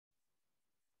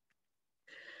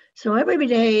So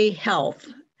everyday health,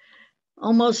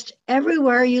 almost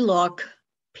everywhere you look,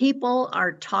 people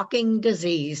are talking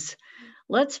disease.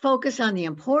 Let's focus on the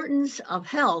importance of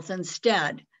health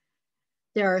instead.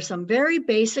 There are some very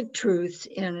basic truths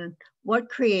in what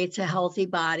creates a healthy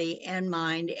body and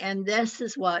mind, and this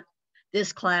is what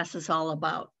this class is all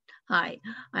about. Hi,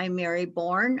 I'm Mary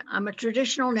Bourne. I'm a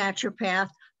traditional naturopath.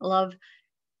 I love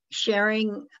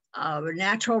sharing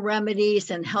natural remedies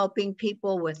and helping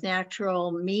people with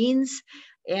natural means.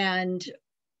 And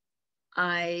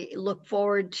I look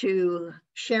forward to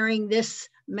sharing this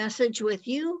message with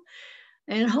you,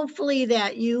 and hopefully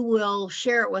that you will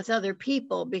share it with other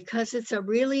people, because it's a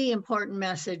really important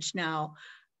message now.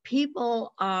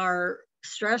 People are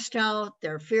stressed out,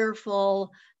 they're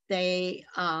fearful,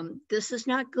 this is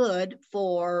not good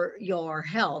for your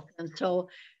health. And so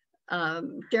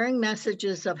sharing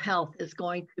messages of health is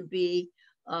going to be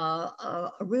a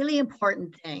really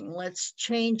important thing. Let's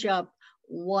change up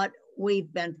what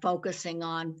we've been focusing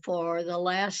on for the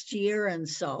last year and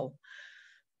so.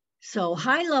 So,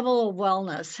 high level of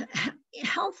wellness.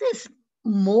 Health is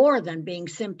more than being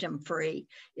symptom free.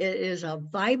 It is a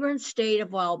vibrant state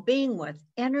of well being with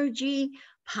energy,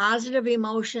 positive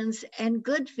emotions, and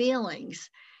good feelings.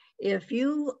 If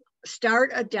you start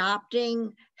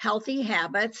adopting healthy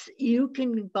habits, you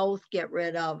can both get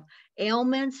rid of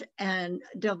ailments and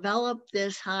develop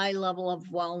this high level of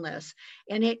wellness.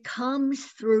 And it comes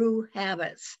through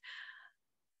habits.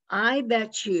 I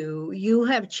bet you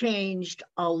have changed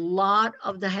a lot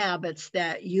of the habits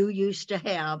that you used to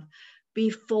have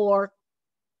before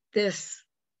this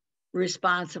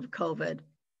response of COVID.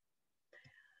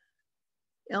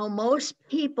 You know, most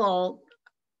people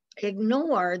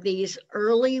ignore these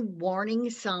early warning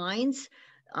signs.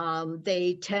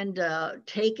 They tend to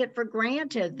take it for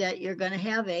granted that you're going to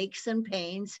have aches and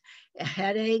pains,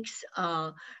 headaches,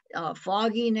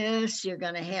 fogginess, you're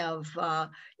going to have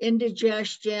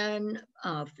indigestion,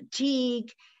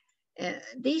 fatigue.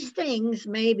 These things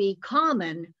may be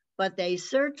common, but they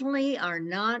certainly are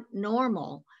not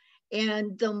normal.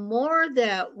 And the more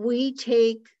that we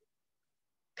take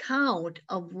count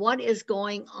of what is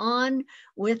going on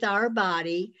with our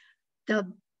body,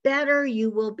 the better you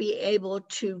will be able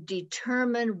to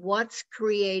determine what's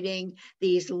creating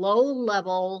these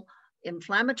low-level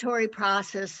inflammatory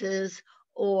processes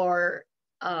or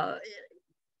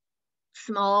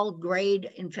small grade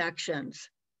infections.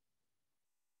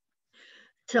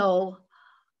 So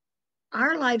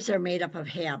our lives are made up of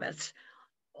habits.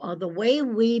 The way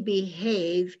we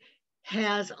behave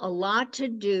has a lot to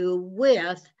do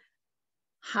with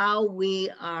how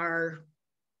we are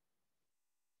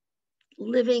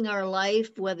living our life,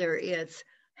 whether it's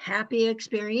happy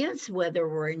experience, whether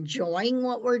we're enjoying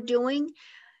what we're doing.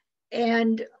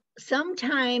 And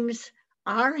sometimes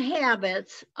our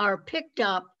habits are picked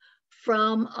up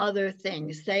from other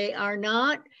things. They are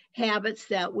not habits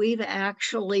that we've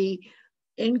actually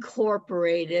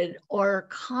incorporated or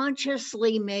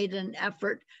consciously made an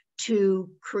effort to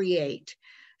create.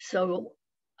 So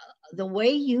the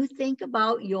way you think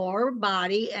about your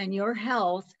body and your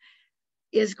health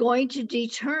is going to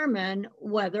determine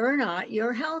whether or not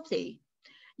you're healthy.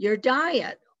 Your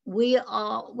diet, we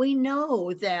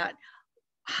know that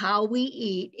how we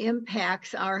eat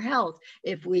impacts our health.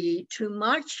 If we eat too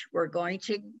much, we're going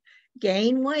to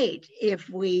gain weight. If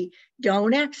we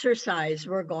don't exercise,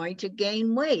 we're going to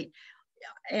gain weight.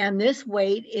 And this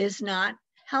weight is not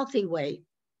healthy weight.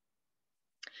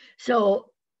 So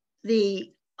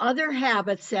the other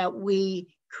habits that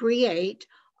we create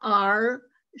are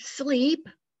sleep,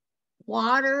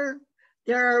 water.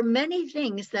 There are many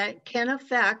things that can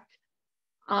affect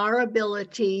our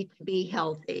ability to be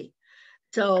healthy.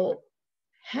 So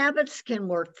habits can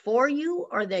work for you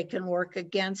or they can work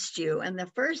against you. And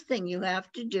the first thing you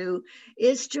have to do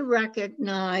is to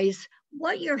recognize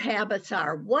what your habits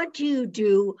are. What do you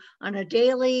do on a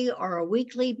daily or a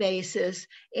weekly basis?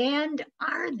 And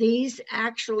are these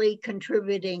actually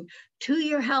contributing to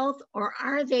your health, or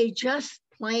are they just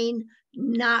plain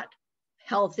not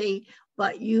healthy,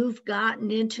 but you've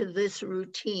gotten into this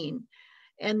routine?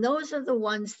 And those are the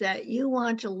ones that you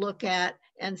want to look at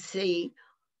and see,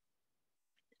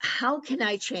 how can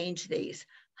I change these?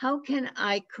 How can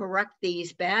I correct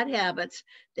these bad habits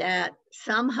that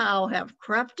somehow have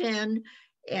crept in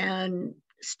and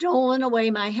stolen away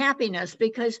my happiness?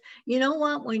 Because you know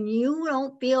what? When you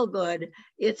don't feel good,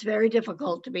 it's very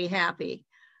difficult to be happy.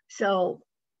 So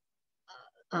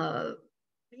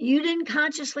you didn't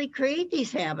consciously create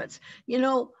these habits. You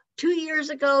know, 2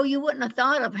 years ago, you wouldn't have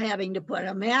thought of having to put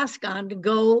a mask on to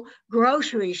go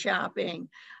grocery shopping.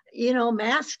 You know,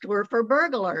 masks were for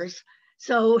burglars.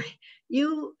 So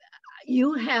you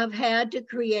have had to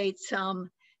create some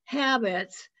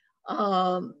habits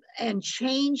and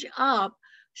change up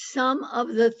some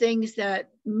of the things that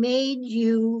made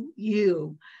you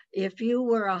you. If you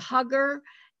were a hugger,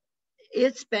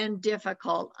 it's been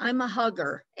difficult. I'm a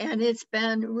hugger, and it's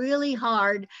been really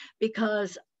hard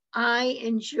because I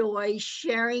enjoy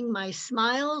sharing my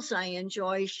smiles. I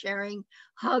enjoy sharing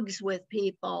hugs with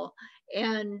people.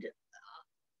 And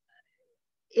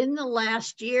in the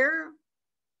last year,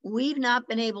 we've not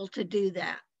been able to do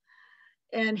that.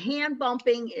 And hand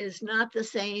bumping is not the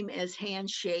same as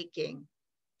handshaking.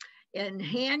 In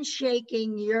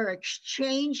handshaking, you're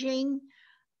exchanging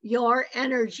your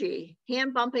energy.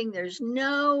 Hand bumping, there's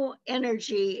no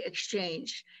energy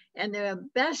exchange. And the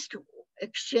best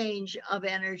exchange of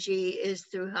energy is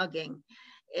through hugging.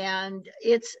 And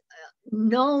it's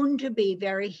known to be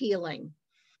very healing.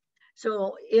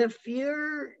 So if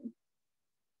you're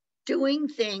doing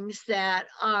things that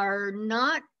are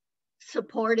not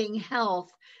supporting health,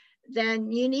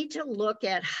 then you need to look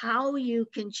at how you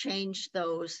can change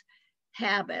those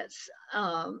habits.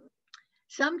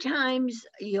 Sometimes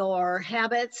your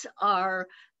habits are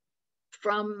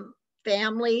from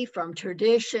family, from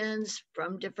traditions,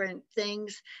 from different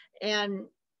things. And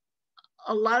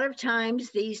a lot of times,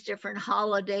 these different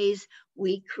holidays,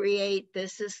 we create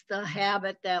this is the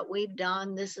habit that we've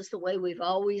done, this is the way we've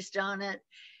always done it.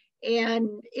 And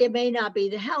it may not be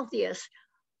the healthiest,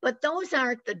 but those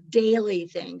aren't the daily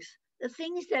things. The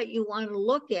things that you want to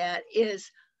look at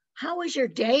is how is your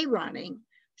day running?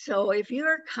 So if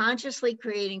you're consciously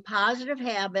creating positive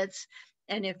habits,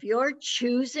 and if you're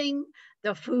choosing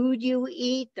the food you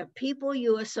eat, the people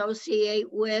you associate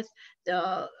with,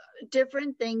 the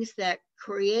different things that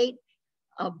create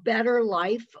a better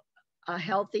life, a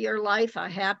healthier life, a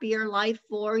happier life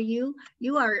for you,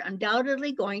 you are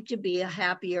undoubtedly going to be a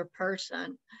happier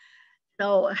person.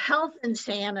 So, health and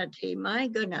sanity, my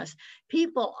goodness,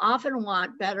 people often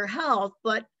want better health,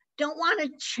 but don't want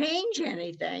to change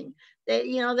anything. They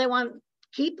want to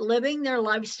keep living their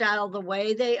lifestyle the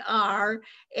way they are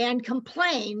and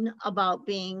complain about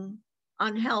being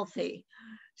unhealthy.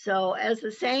 So, as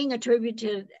the saying attributed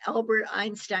to Albert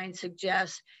Einstein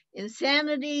suggests,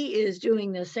 insanity is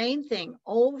doing the same thing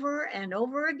over and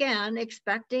over again,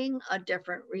 expecting a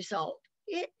different result.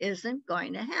 It isn't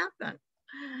going to happen.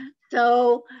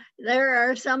 So there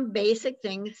are some basic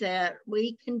things that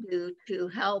we can do to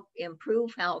help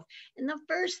improve health. And the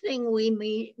first thing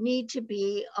we need to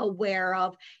be aware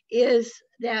of is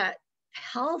that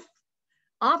health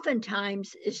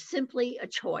oftentimes is simply a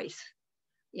choice.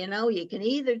 You can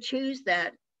either choose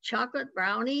that chocolate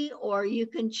brownie or you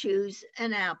can choose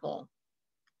an apple.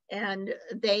 And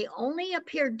they only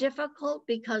appear difficult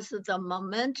because of the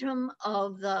momentum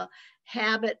of the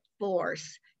habit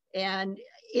force. And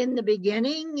in the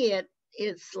beginning,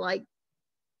 it's like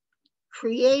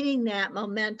creating that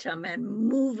momentum and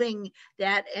moving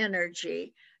that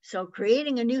energy. So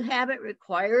creating a new habit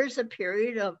requires a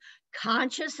period of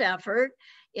conscious effort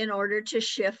in order to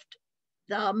shift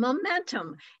the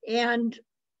momentum. And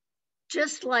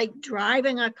just like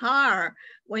driving a car,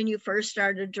 when you first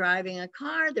started driving a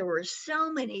car, there were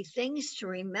so many things to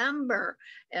remember,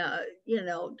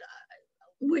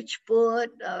 which foot,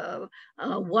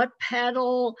 what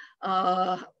pedal,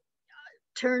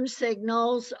 turn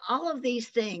signals, all of these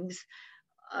things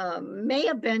may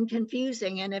have been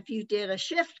confusing. And if you did a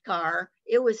shift car,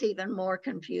 it was even more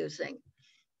confusing.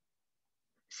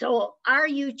 So are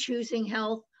you choosing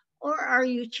health or are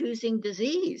you choosing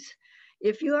disease?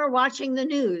 If you are watching the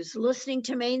news, listening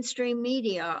to mainstream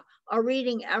media, or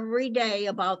reading every day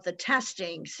about the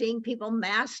testing, seeing people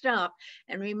masked up,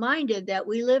 and reminded that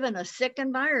we live in a sick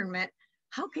environment,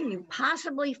 how can you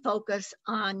possibly focus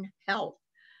on health?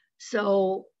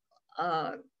 So,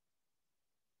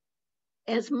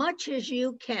 as much as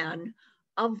you can,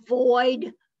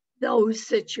 avoid those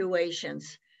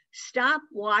situations. Stop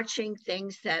watching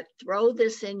things that throw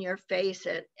this in your face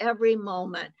at every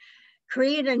moment.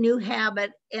 Create a new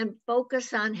habit and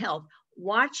focus on health.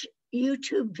 Watch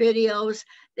YouTube videos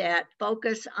that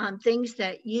focus on things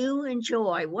that you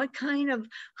enjoy. What kind of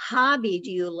hobby do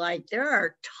you like? There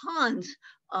are tons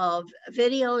of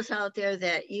videos out there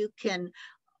that you can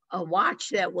watch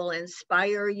that will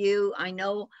inspire you. I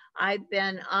know I've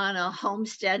been on a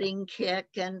homesteading kick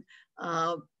and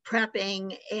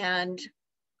prepping, and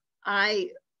I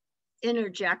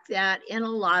interject that in a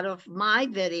lot of my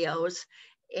videos.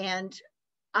 And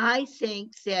I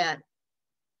think that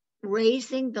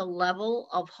raising the level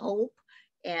of hope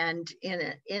and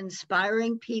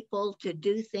inspiring people to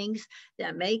do things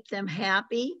that make them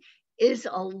happy is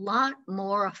a lot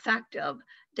more effective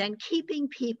than keeping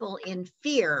people in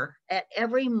fear at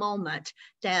every moment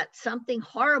that something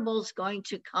horrible is going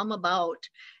to come about.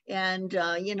 And,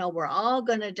 we're all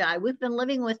going to die. We've been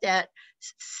living with that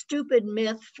stupid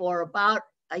myth for about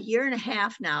a year and a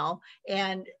half now.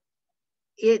 And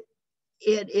it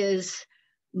is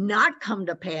not come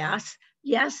to pass.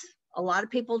 Yes, a lot of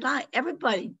people die.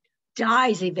 Everybody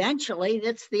dies eventually.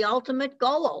 That's the ultimate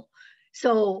goal.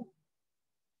 So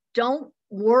don't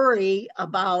worry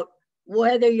about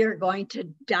whether you're going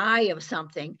to die of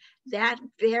something. That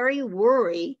very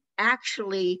worry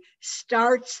actually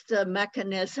starts the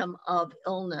mechanism of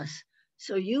illness.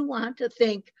 So you want to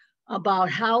think about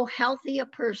how healthy a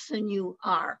person you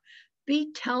are.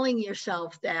 Be telling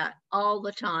yourself that all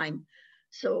the time.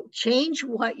 So change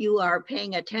what you are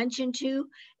paying attention to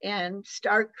and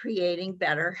start creating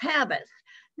better habits.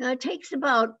 Now, it takes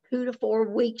about 2 to 4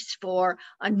 weeks for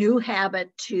a new habit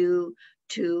to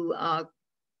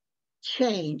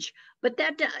change, but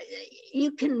that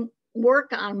you can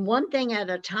work on one thing at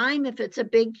a time if it's a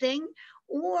big thing,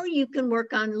 or you can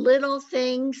work on little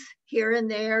things here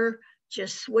and there.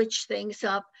 Just switch things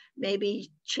up,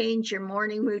 maybe change your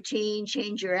morning routine,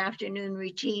 change your afternoon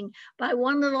routine by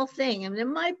one little thing. And it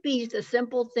might be the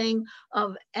simple thing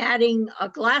of adding a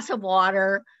glass of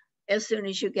water as soon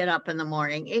as you get up in the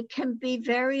morning. It can be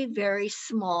very, very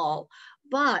small,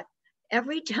 but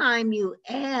every time you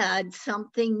add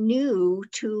something new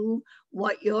to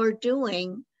what you're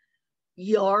doing,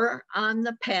 you're on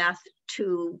the path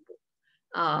to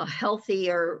a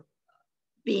healthier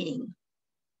being.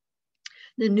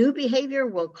 The new behavior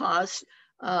will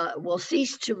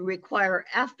cease to require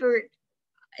effort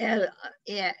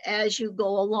as you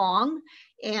go along,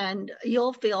 and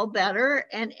you'll feel better.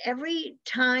 And every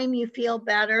time you feel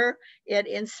better, it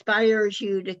inspires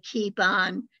you to keep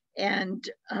on. And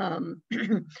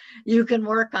you can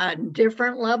work on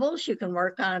different levels. You can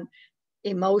work on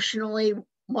emotionally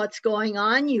what's going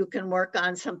on. You can work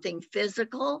on something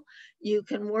physical. You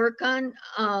can work on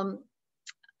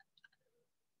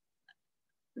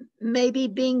maybe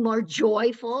being more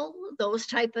joyful, those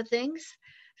type of things.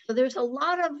 So there's a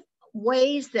lot of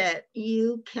ways that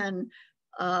you can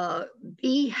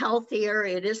be healthier.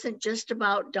 It isn't just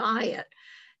about diet.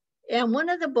 And one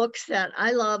of the books that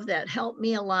I love that helped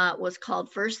me a lot was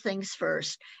called First Things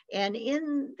First. And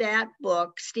in that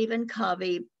book, Stephen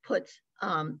Covey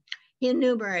he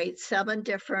enumerates 7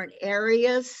 different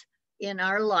areas in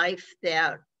our life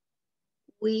that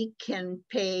we can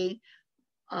pay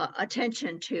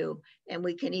attention to, and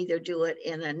we can either do it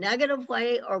in a negative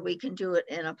way or we can do it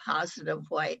in a positive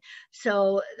way.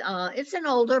 So it's an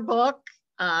older book.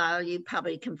 You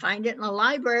probably can find it in a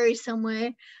library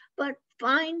somewhere, but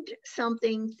find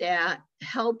something that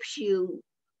helps you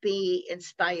be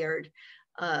inspired.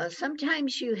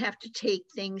 Sometimes you have to take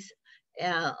things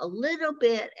a little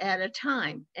bit at a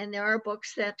time, and there are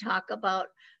books that talk about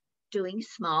doing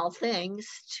small things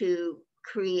to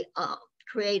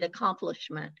create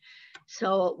accomplishment.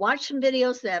 So watch some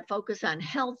videos that focus on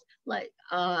health. Like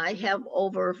I have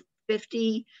over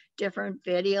 50 different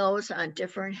videos on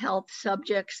different health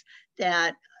subjects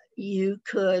that you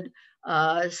could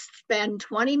spend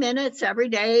 20 minutes every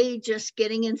day just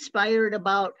getting inspired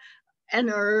about an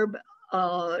herb,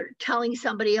 telling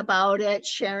somebody about it,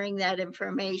 sharing that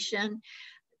information.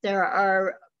 There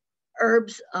are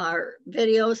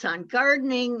videos on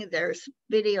gardening. There's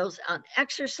videos on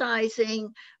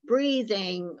exercising,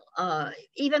 breathing,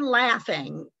 even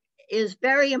laughing is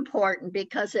very important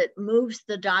because it moves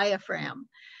the diaphragm.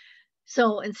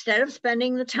 So instead of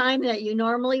spending the time that you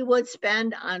normally would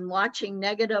spend on watching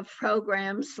negative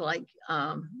programs like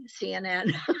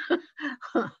CNN,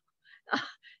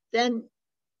 then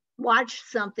watch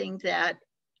something that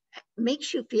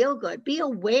makes you feel good. Be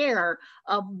aware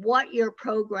of what your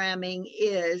programming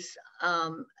is,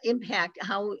 how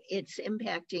it's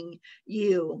impacting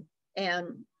you.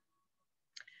 And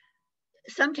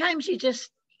sometimes you just,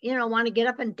 want to get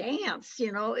up and dance.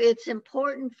 It's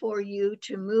important for you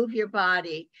to move your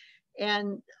body.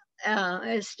 And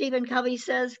as Stephen Covey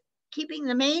says, keeping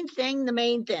the main thing,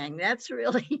 that's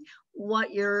really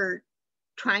what you're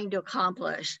trying to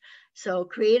accomplish. So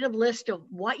create a list of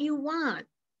what you want.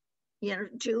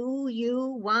 Do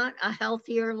you want a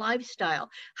healthier lifestyle?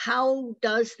 How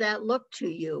does that look to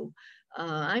you?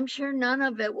 I'm sure none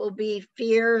of it will be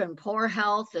fear and poor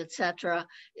health, etc.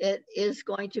 It is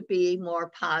going to be more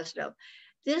positive.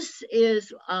 This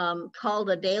is called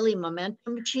a daily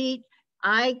momentum sheet.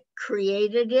 I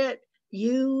created it.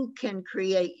 You can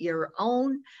create your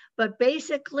own, but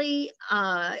basically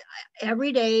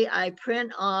every day I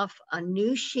print off a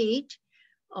new sheet,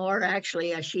 or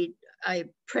actually a sheet. I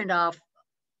print off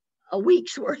a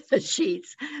week's worth of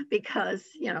sheets because,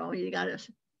 you got to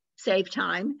save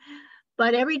time.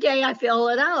 But every day I fill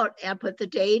it out and put the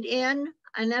date in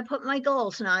and I put my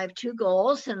goals. Now I have two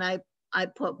goals and I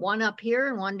put one up here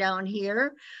and one down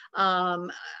here.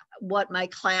 Um, what my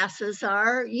classes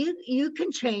are. You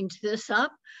can change this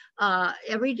up.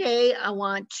 Every day I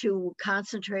want to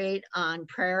concentrate on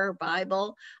prayer,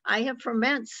 Bible. I have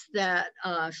ferments that,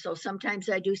 so sometimes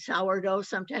I do sourdough,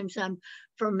 sometimes I'm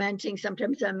fermenting,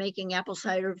 sometimes I'm making apple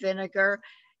cider vinegar.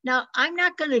 Now I'm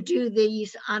not going to do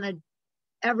these on a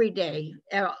every day,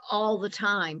 all the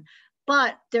time,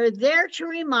 but they're there to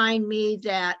remind me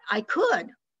that I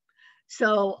could.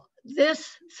 So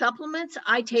this supplements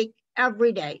I take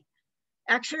every day.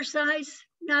 Exercise,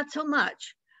 not so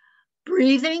much.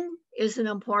 Breathing is an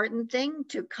important thing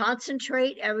to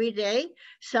concentrate every day.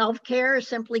 Self-care is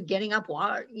simply getting up,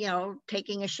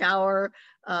 taking a shower,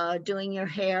 doing your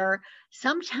hair.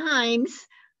 Sometimes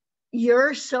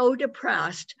you're so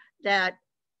depressed that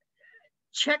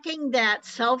checking that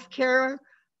self-care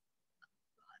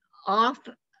off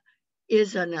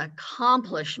is an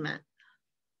accomplishment.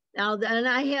 Now, then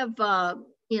I have,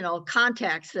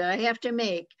 contacts that I have to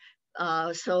make.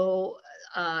 So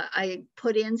I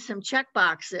put in some check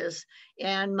boxes,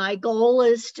 and my goal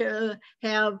is to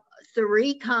have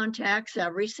 3 contacts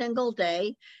every single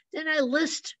day. Then I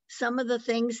list some of the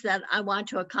things that I want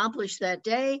to accomplish that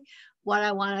day, what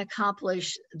I want to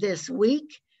accomplish this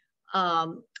week,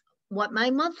 um, what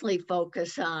my monthly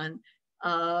focus on,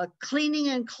 cleaning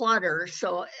and clutter.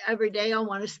 So every day I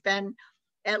want to spend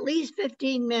at least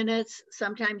 15 minutes,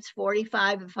 sometimes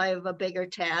 45 if I have a bigger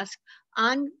task,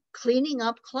 on cleaning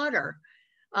up clutter.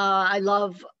 I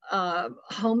love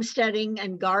homesteading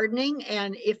and gardening.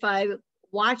 And if I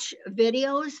watch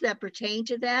videos that pertain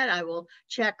to that, I will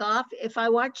check off. If I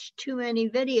watch too many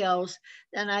videos,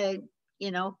 then I,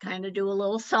 kind of do a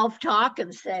little self talk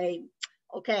and say,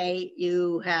 okay,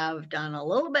 you have done a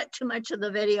little bit too much of the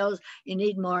videos. You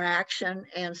need more action.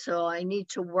 And so I need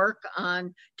to work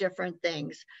on different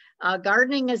things.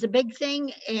 Gardening is a big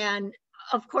thing. And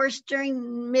of course,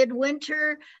 during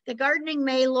midwinter, the gardening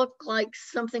may look like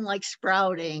something like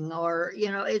sprouting, or,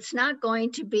 it's not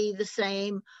going to be the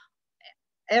same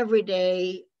every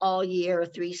day, all year,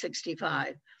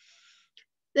 365.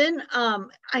 Then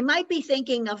I might be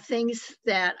thinking of things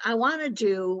that I want to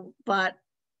do, but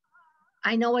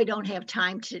I know I don't have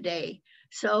time today.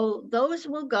 So those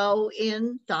will go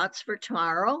in thoughts for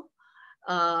tomorrow.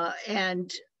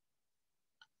 And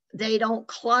they don't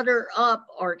clutter up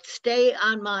or stay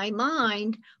on my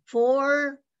mind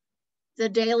for the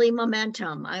daily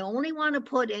momentum. I only want to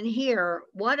put in here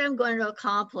what I'm going to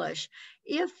accomplish.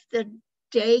 If the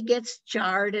day gets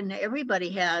jarred, and everybody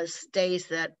has days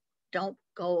that don't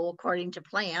go according to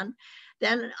plan,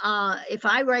 then if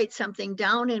I write something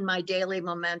down in my daily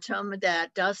momentum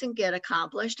that doesn't get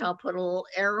accomplished, I'll put a little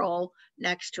arrow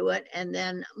next to it and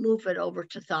then move it over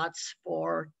to thoughts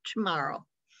for tomorrow.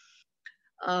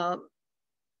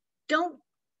 Don't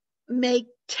make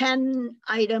 10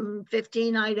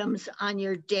 15 items on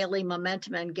your daily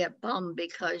momentum and get bummed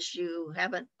because you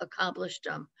haven't accomplished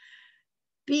them.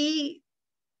 Be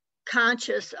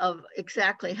conscious of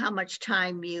exactly how much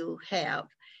time you have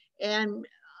and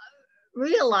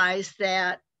realize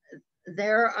that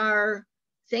there are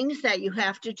things that you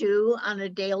have to do on a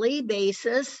daily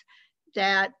basis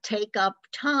that take up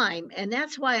time. And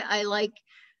that's why I like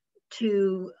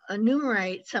to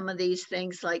enumerate some of these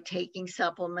things like taking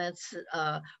supplements,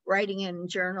 writing and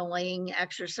journaling,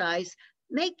 exercise.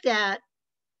 Make that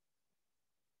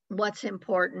what's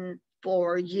important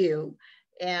for you.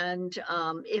 And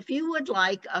if you would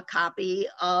like a copy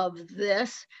of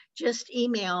this, just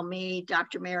email me,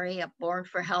 Dr. Mary at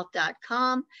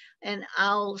bornforhealth.com, and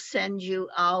I'll send you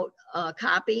out a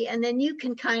copy. And then you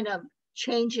can kind of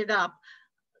change it up.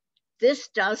 This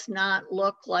does not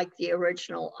look like the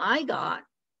original I got.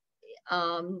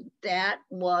 That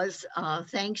was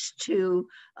thanks to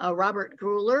Robert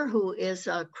Gruler, who is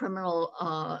a criminal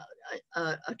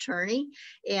attorney,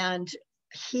 and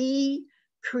he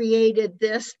created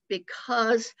this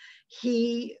because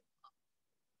he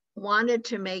wanted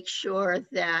to make sure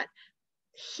that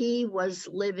he was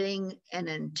living an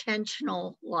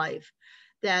intentional life,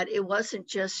 that it wasn't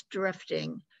just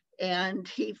drifting. And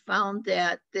he found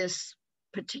that this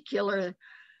particular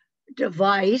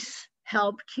device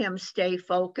helped him stay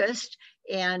focused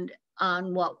and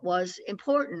on what was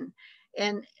important.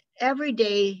 And every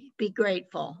day, be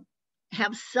grateful.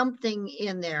 Have something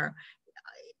in there.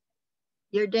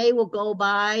 Your day will go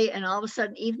by, and all of a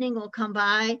sudden, evening will come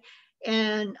by,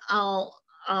 and I'll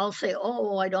say,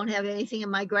 "Oh, I don't have anything in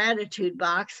my gratitude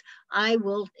box." I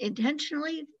will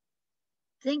intentionally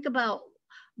Think about,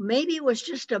 maybe it was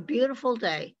just a beautiful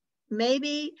day.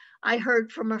 Maybe I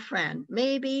heard from a friend.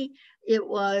 Maybe it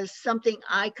was something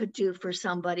I could do for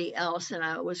somebody else, and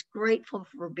I was grateful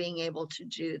for being able to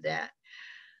do that.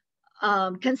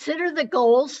 Consider the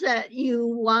goals that you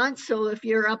want. So if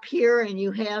you're up here and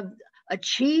you have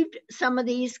achieved some of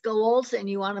these goals and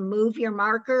you want to move your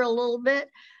marker a little bit,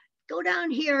 go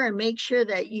down here and make sure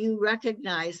that you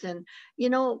recognize. And,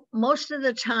 most of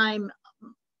the time,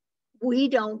 we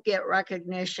don't get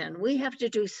recognition. We have to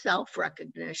do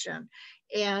self-recognition.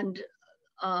 And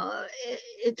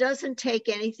it doesn't take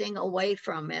anything away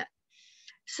from it.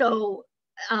 So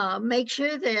make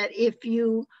sure that if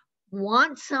you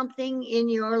want something in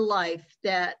your life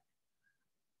that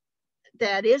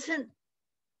isn't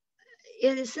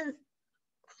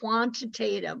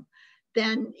quantitative,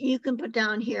 then you can put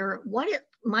down here what it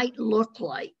might look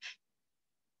like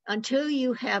until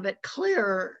you have it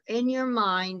clear in your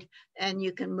mind, and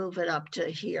you can move it up to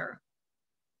here.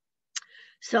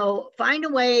 So find a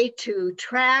way to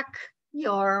track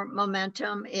your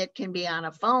momentum. It can be on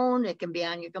a phone, it can be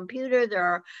on your computer. There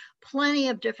are plenty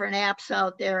of different apps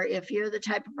out there. If you're the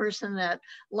type of person that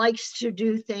likes to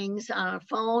do things on a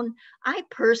phone, I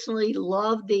personally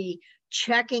love the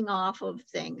checking off of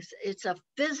things. It's a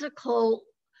physical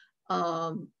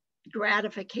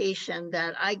gratification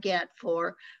that I get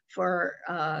for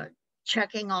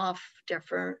checking off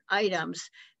different items,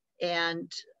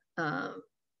 and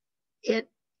it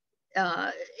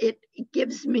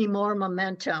gives me more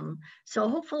momentum. So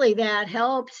hopefully that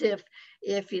helps.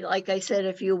 If you, like I said,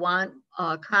 if you want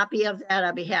a copy of that,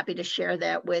 I'd be happy to share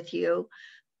that with you.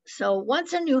 So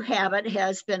once a new habit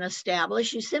has been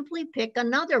established, you simply pick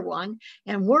another one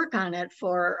and work on it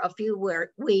for a few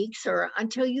weeks or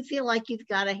until you feel like you've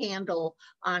got a handle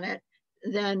on it.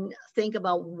 Then think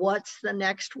about what's the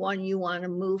next one you want to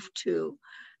move to.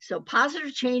 So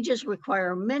positive changes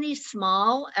require many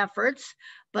small efforts,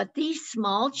 but these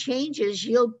small changes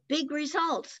yield big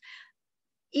results.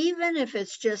 Even if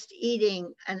it's just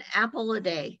eating an apple a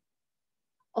day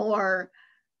or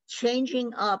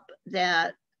changing up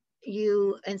that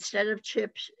you, instead of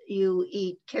chips, you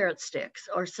eat carrot sticks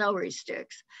or celery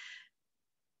sticks.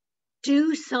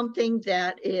 Do something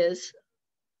that is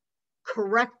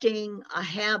correcting a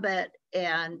habit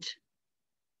and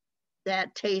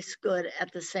that tastes good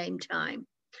at the same time.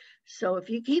 So if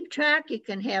you keep track, you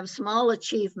can have small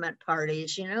achievement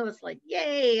parties. It's like,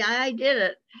 yay, I did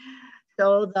it.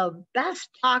 So the best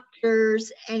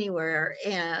doctors anywhere,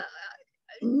 and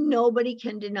nobody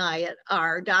can deny it,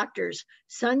 are doctors: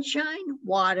 sunshine,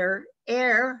 water,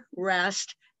 air,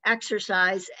 rest,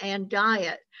 exercise, and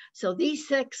diet. So these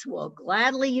 6 will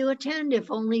gladly you attend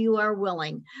if only you are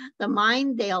willing. The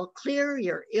mind they'll clear,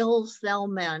 your ills they'll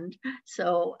mend.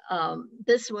 So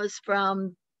this was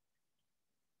from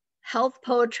Health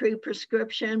Poetry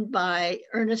Prescription by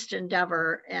Ernest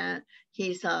Endeavor, and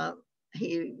he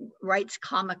writes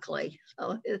comically,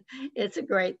 so it's a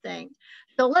great thing.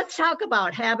 So let's talk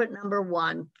about habit number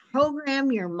 1,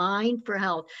 program your mind for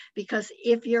health, because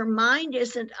if your mind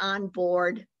isn't on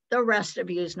board, the rest of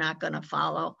you is not going to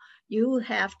follow. You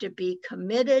have to be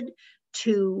committed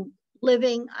to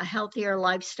living a healthier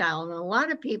lifestyle. And a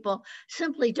lot of people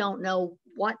simply don't know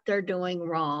what they're doing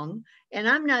wrong. And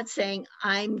I'm not saying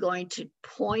I'm going to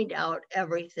point out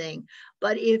everything,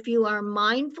 but if you are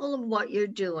mindful of what you're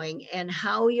doing and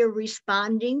how you're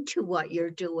responding to what you're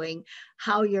doing,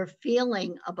 how you're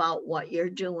feeling about what you're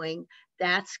doing,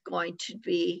 that's going to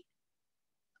be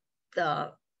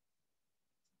the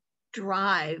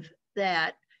drive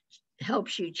that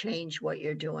helps you change what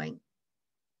you're doing.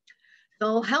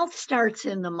 So health starts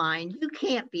in the mind. You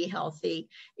can't be healthy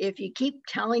if you keep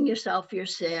telling yourself you're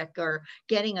sick or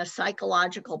getting a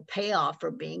psychological payoff for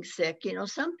being sick.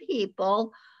 Some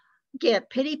people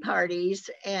get pity parties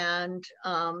and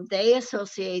they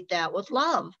associate that with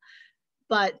love,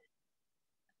 but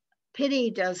pity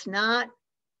does not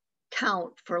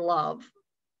count for love.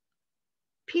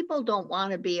 People don't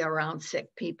want to be around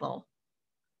sick people.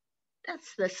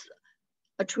 That's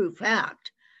a true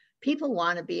fact. People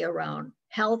want to be around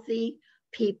healthy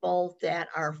people that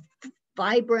are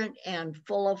vibrant and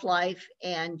full of life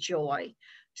and joy.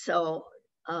 So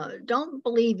don't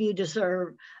believe you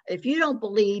deserve, if you don't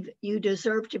believe you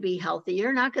deserve to be healthy,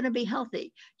 you're not going to be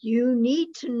healthy. You need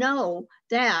to know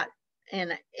that,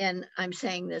 and I'm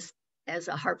saying this as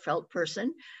a heartfelt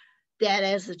person, that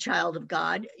as a child of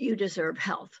God, you deserve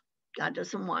health. God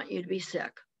doesn't want you to be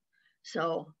sick.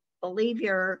 So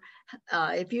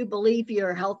if you believe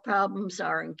your health problems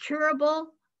are incurable,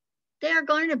 they're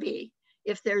going to be.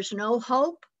 If there's no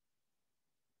hope,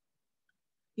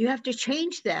 you have to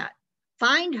change that.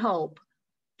 Find hope.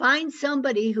 Find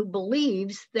somebody who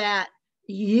believes that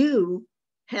you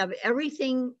have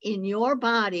everything in your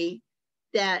body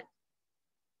that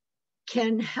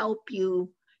can help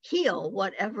you heal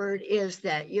whatever it is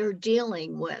that you're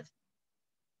dealing with.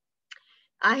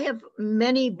 I have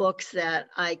many books that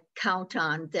I count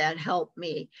on that help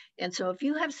me. And so if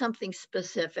you have something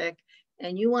specific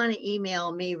and you want to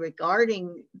email me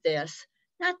regarding this,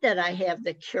 not that I have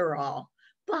the cure-all,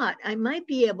 but I might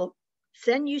be able to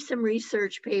send you some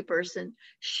research papers and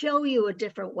show you a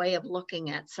different way of looking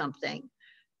at something.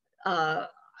 There's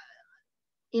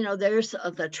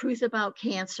the truth about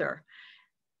cancer.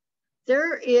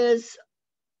 There is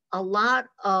a lot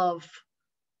of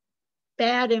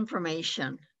bad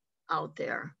information out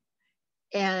there,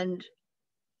 and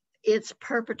it's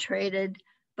perpetrated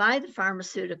by the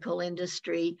pharmaceutical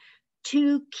industry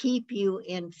to keep you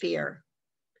in fear.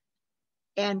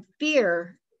 And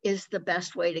fear is the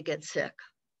best way to get sick.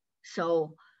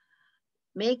 So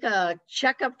make a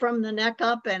checkup from the neck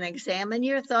up and examine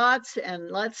your thoughts, and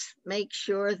let's make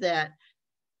sure that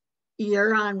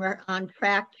you're on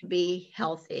track to be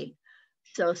healthy.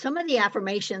 So some of the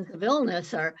affirmations of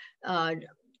illness are,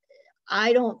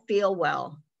 I don't feel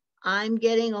well, I'm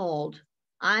getting old,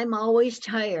 I'm always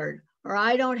tired, or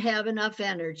I don't have enough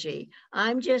energy,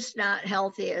 I'm just not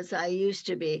healthy as I used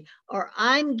to be, or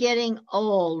I'm getting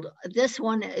old. This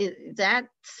one, that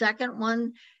second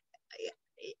one,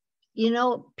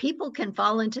 people can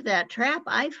fall into that trap.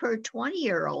 I've heard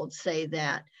 20-year-olds say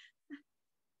that.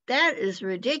 That is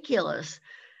ridiculous.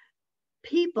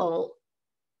 People,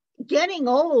 getting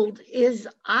old is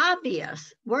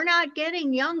obvious. We're not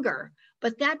getting younger,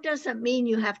 but that doesn't mean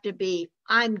you have to be,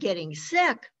 I'm getting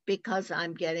sick because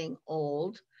I'm getting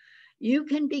old. You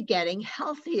can be getting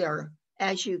healthier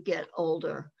as you get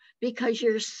older because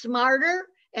you're smarter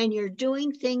and you're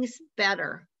doing things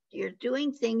better. You're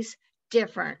doing things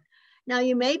different. Now,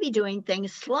 you may be doing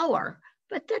things slower,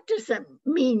 but that doesn't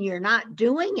mean you're not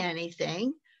doing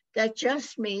anything. That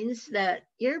just means that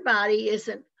your body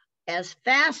isn't as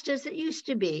fast as it used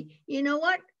to be. You know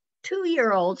what?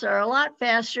 2-year-olds are a lot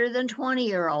faster than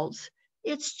 20-year-olds.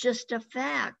 It's just a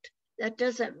fact. That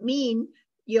doesn't mean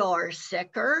you're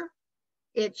sicker.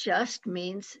 It just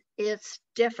means it's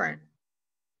different.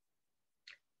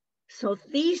 So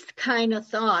these kind of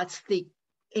thoughts,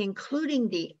 including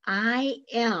the I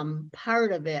am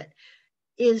part of it,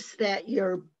 is that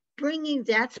you're bringing,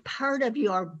 that's part of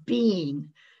your being.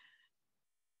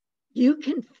 You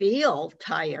can feel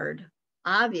tired,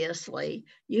 obviously.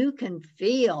 You can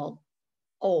feel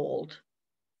old,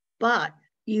 but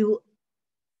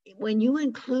when you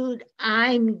include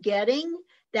I'm getting,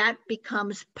 that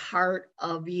becomes part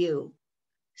of you.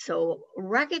 So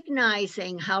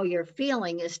recognizing how you're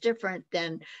feeling is different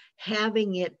than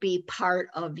having it be part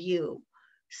of you.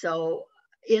 So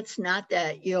it's not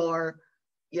that you're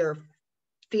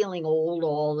feeling old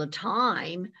all the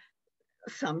time.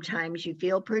 Sometimes you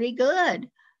feel pretty good.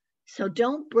 So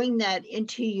don't bring that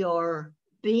into your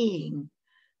being.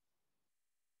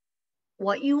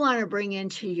 What you want to bring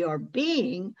into your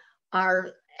being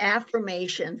are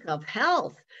affirmations of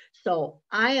health. So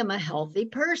I am a healthy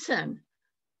person.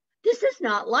 This is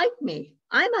not like me.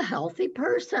 I'm a healthy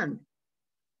person.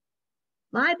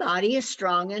 My body is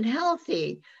strong and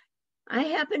healthy. I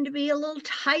happen to be a little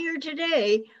tired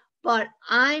today, but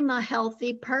I'm a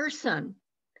healthy person.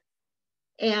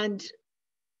 And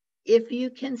if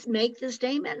you can make the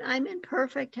statement, I'm in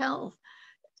perfect health,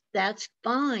 that's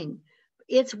fine.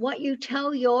 It's what you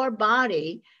tell your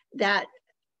body that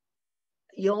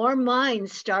your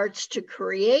mind starts to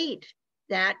create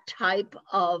that type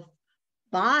of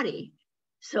body.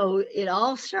 So it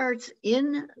all starts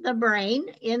in the brain,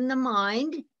 in the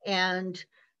mind, and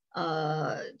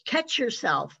catch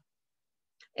yourself.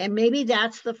 And maybe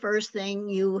that's the first thing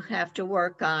you have to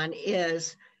work on,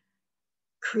 is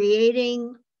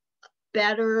creating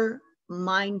better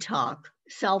mind talk,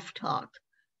 self-talk,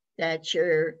 that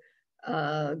you're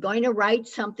going to write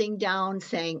something down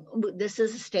saying, this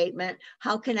is a statement.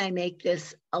 How can I make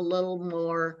this a little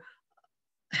more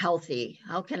healthy?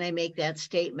 How can I make that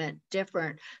statement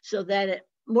different so that it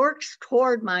works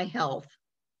toward my health?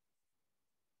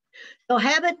 So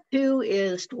habit 2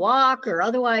 is to walk or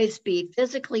otherwise be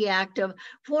physically active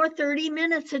for 30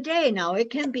 minutes a day. Now, it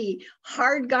can be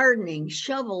hard gardening,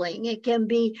 shoveling, it can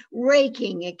be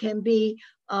raking, it can be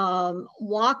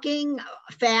walking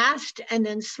fast and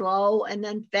then slow, and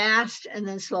then fast and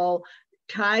then slow.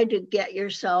 Try to get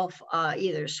yourself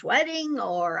either sweating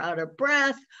or out of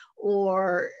breath,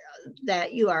 or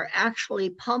that you are actually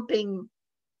pumping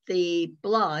the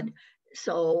blood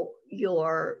so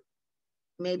you're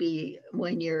maybe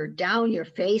when you're down, your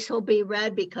face will be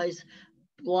red because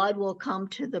blood will come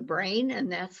to the brain,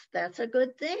 and that's a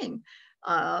good thing.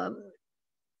 Um,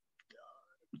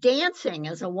 Dancing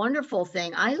is a wonderful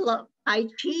thing. I love Tai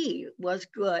Chi was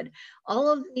good. All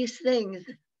of these things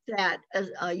that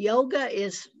yoga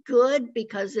is good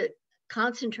because it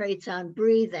concentrates on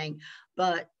breathing,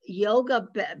 but yoga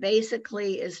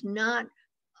basically is not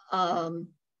um,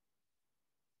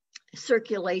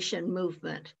 circulation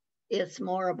movement. It's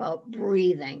more about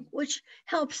breathing, which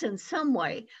helps in some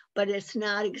way, but it's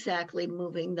not exactly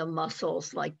moving the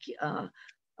muscles like uh,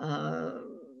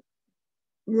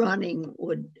 running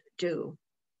would do.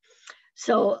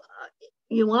 So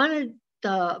you wanted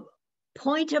the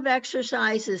point of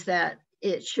exercise is that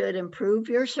it should improve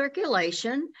your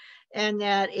circulation and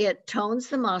that it tones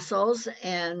the muscles.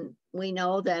 And we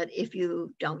know that if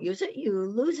you don't use it, you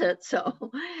lose it.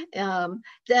 So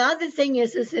the other thing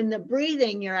is in the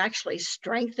breathing, you're actually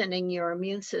strengthening your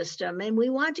immune system. And we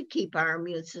want to keep our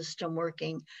immune system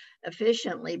working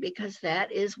efficiently because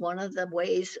that is one of the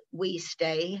ways we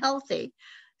stay healthy.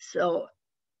 So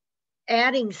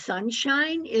adding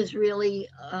sunshine is really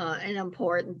an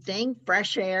important thing.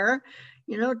 Fresh air,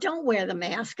 don't wear the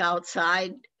mask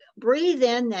outside. Breathe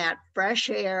in that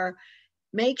fresh air.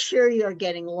 Make sure you're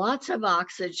getting lots of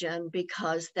oxygen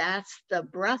because that's the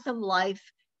breath of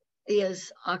life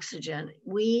is oxygen.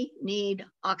 We need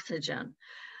oxygen.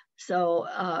 So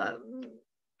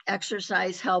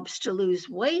exercise helps to lose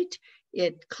weight.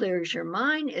 It clears your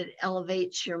mind. It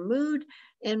elevates your mood.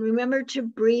 And remember to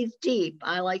breathe deep.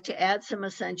 I like to add some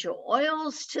essential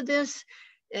oils to this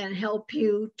and help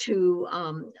you to,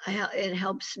 it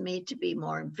helps me to be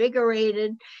more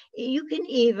invigorated. You can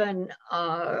even,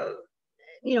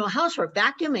 housework,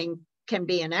 vacuuming can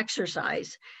be an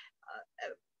exercise.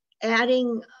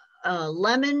 Adding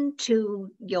lemon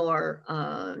to your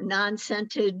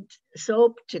non-scented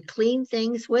soap to clean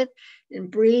things with and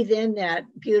breathe in that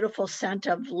beautiful scent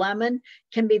of lemon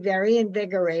can be very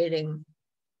invigorating.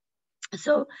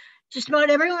 So just about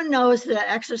everyone knows that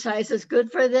exercise is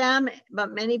good for them,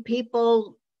 but many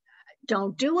people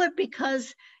don't do it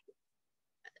because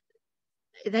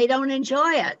they don't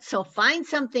enjoy it. So find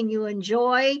something you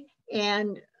enjoy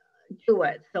and do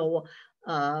it. So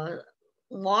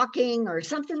walking or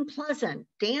something pleasant,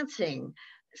 dancing.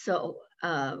 So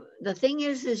the thing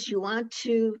is you want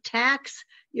to tax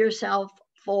yourself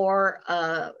for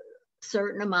a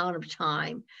certain amount of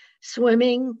time.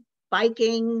 Swimming,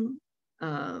 biking.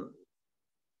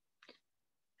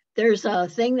 There's a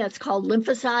thing that's called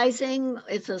lymphosizing.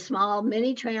 It's a small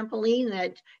mini trampoline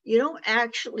that you don't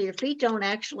actually, your feet don't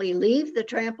actually leave the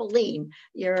trampoline.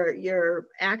 You're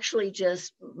actually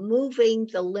just moving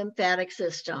the lymphatic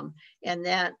system. And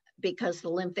that because the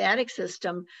lymphatic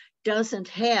system doesn't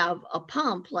have a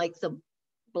pump like the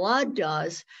blood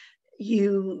does,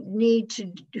 you need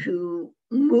to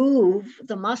move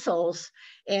the muscles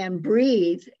and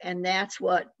breathe, and that's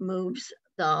what moves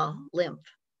the lymph.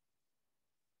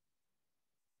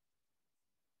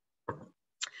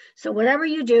 So whatever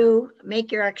you do,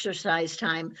 make your exercise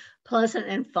time pleasant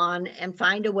and fun and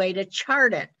find a way to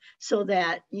chart it so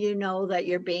that you know that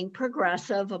you're being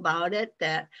progressive about it,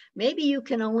 that maybe you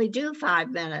can only do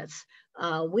 5 minutes.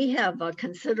 We have a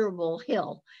considerable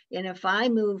hill. And if I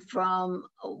move from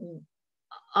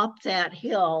up that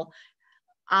hill,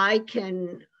 I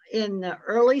can, in the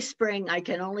early spring, I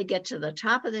can only get to the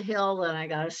top of the hill, then I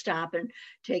got to stop and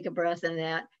take a breath in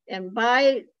that. And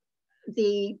by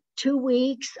the 2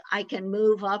 weeks, I can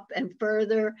move up and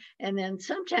further, and then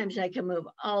sometimes I can move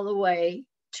all the way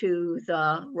to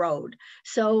the road.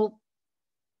 So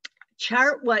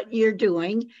chart what you're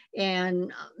doing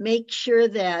and make sure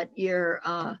that you're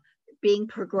being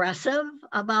progressive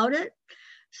about it.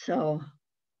 So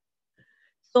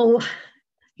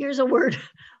here's a word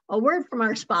from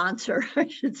our sponsor, I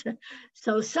should say.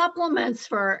 So supplements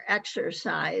for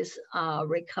exercise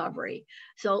recovery.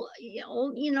 So,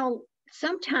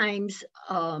 sometimes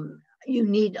you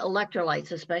need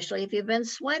electrolytes, especially if you've been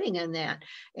sweating in that.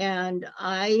 And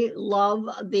I love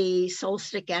the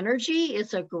Solstick Energy.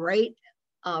 It's a great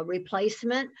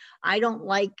replacement. I don't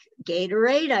like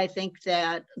Gatorade. I think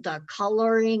that the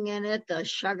coloring in it, the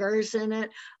sugars in it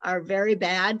are very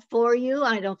bad for you.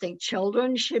 I don't think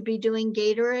children should be doing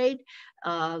Gatorade.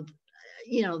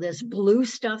 This blue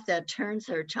stuff that turns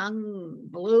their tongue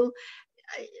blue.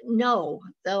 No,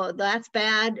 though that's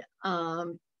bad,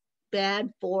 bad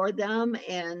for them,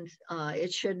 and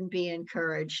it shouldn't be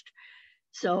encouraged.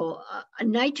 So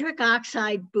nitric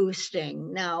oxide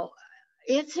boosting. Now,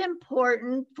 it's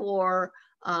important for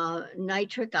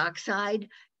nitric oxide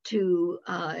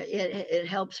it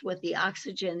helps with the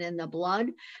oxygen in the blood.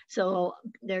 So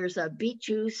there's a beet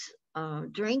juice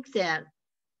drink that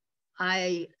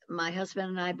my husband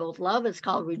and I both love. It's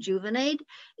called Rejuvenate,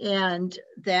 and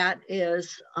that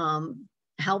is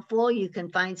helpful. You can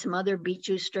find some other beet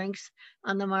juice drinks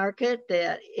on the market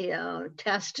that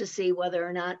test to see whether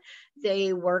or not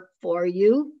they work for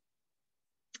you.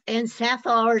 And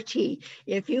safflower tea.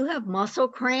 If you have muscle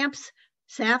cramps,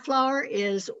 safflower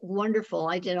is wonderful.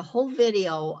 I did a whole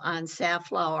video on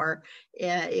safflower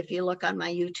if you look on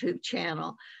my YouTube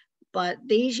channel. But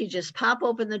these, you just pop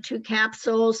open the 2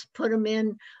 capsules, put them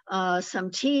in some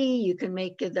tea. You can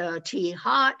make the tea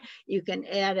hot. You can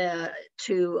add a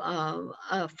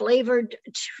flavored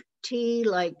tea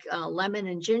like lemon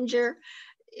and ginger.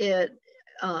 It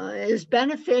is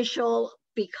beneficial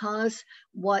because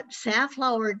what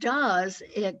safflower does,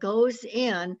 it goes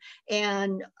in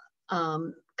and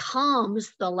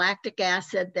calms the lactic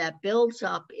acid that builds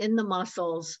up in the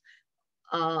muscles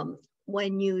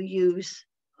when you use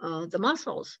the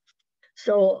muscles.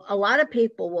 So a lot of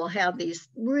people will have these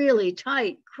really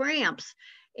tight cramps,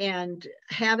 and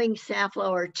having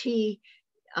safflower tea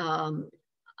on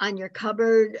your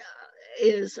cupboard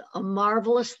is a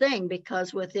marvelous thing,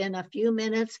 because within a few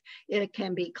minutes, it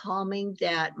can be calming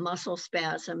that muscle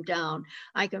spasm down.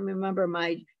 I can remember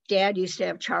my dad used to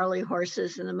have Charlie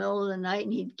horses in the middle of the night,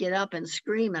 and he'd get up and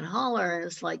scream and holler, and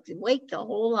it's like wake the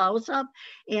whole house up.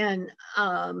 And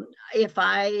if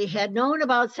I had known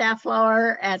about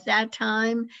safflower at that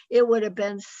time, it would have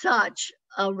been such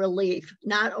a relief,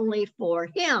 not only for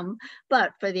him,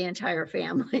 but for the entire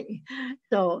family.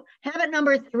 So habit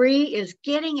number 3 is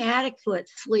getting adequate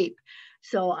sleep.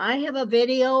 So I have a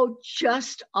video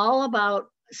just all about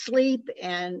sleep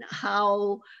and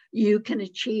how you can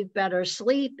achieve better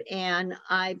sleep. And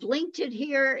I've linked it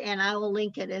here, and I will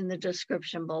link it in the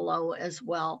description below as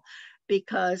well,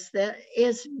 because that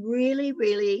is really,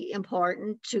 really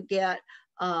important to get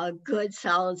a good,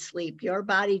 solid sleep. Your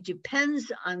body depends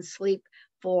on sleep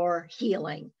for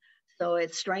healing. So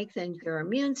it strengthens your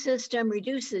immune system,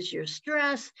 reduces your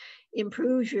stress,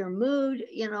 improves your mood.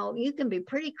 You know, you can be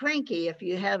pretty cranky if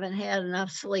you haven't had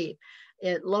enough sleep.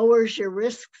 It lowers your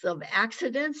risks of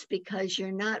accidents because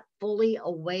you're not fully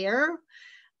aware.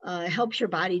 It helps your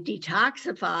body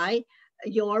detoxify.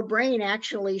 Your brain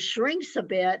actually shrinks a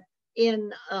bit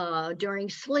during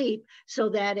sleep so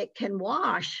that it can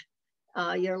wash.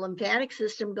 Your lymphatic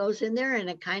system goes in there and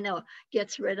it kind of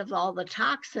gets rid of all the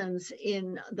toxins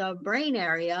in the brain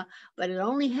area, but it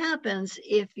only happens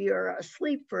if you're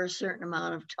asleep for a certain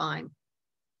amount of time.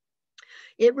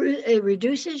 It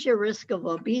reduces your risk of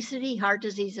obesity, heart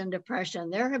disease, and depression.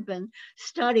 There have been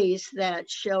studies that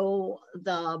show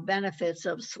the benefits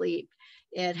of sleep.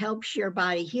 It helps your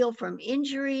body heal from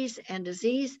injuries and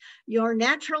disease. Your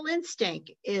natural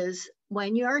instinct is,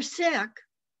 when you're sick,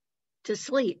 to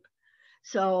sleep.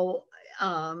 So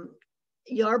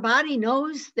your body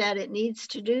knows that it needs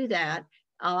to do that.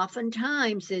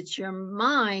 Oftentimes it's your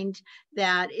mind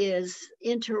that is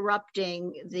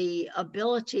interrupting the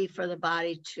ability for the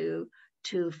body to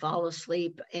fall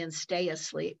asleep and stay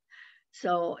asleep.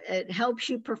 So it helps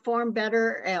you perform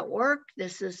better at work.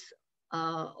 This is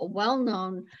a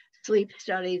well-known sleep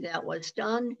study that was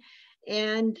done.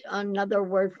 And another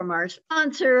word from our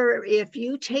sponsor, if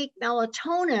you take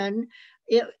melatonin,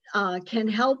 it can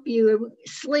help you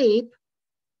sleep.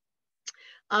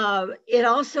 It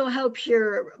also helps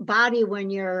your body when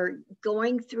you're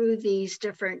going through these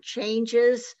different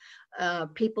changes.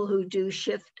 People who do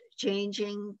shift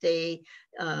changing, they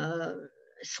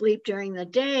sleep during the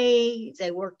day,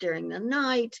 they work during the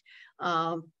night.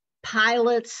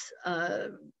 Pilots,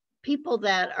 people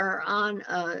that are on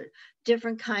a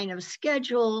different kind of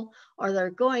schedule, or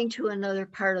they're going to another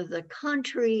part of the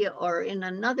country or in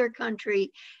another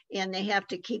country, and they have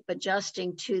to keep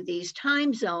adjusting to these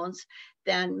time zones,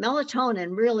 then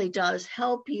melatonin really does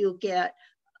help you get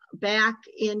back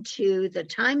into the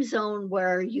time zone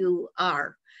where you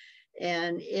are.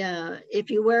 And if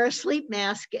you wear a sleep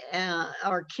mask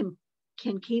or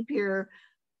can keep your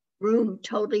room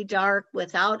totally dark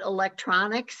without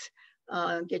electronics,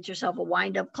 get yourself a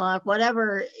wind-up clock,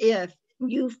 whatever. If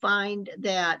you find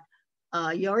that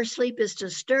your sleep is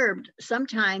disturbed,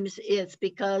 sometimes it's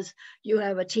because you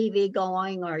have a TV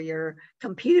going or your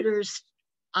computer's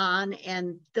on,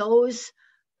 and those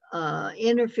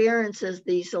interferences,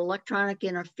 these electronic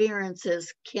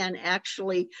interferences, can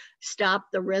actually stop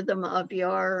the rhythm of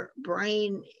your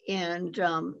brain, and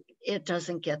it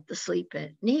doesn't get the sleep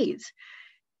it needs.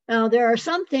 Now, there are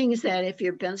some things that if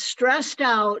you've been stressed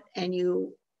out and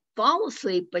you fall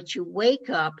asleep, but you wake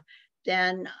up,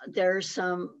 then there's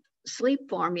some sleep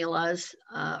formulas.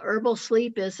 Herbal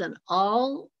Sleep is an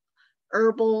all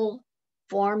herbal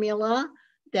formula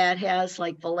that has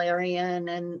like valerian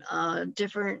and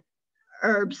different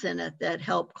herbs in it that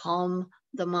help calm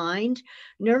the mind.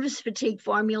 Nervous fatigue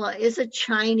formula is a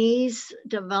Chinese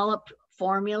developed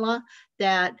formula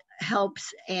that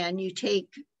helps, and you take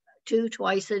two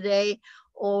twice a day,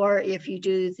 or if you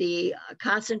do the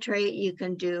concentrate, you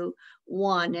can do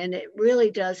one. And it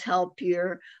really does help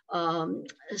your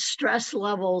stress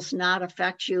levels not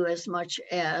affect you as much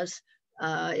as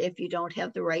if you don't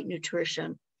have the right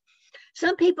nutrition.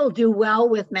 Some people do well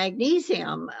with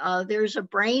magnesium. There's a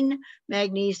brain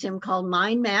magnesium called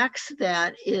Mind Max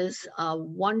that is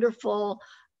wonderful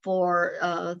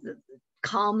for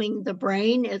calming the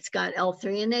brain. It's got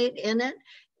L-threonate in it,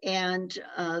 and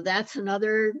that's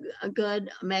another good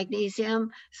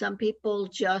magnesium. Some people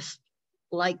just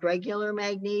like regular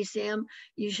magnesium.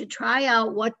 You should try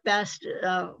out what best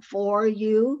for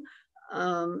you.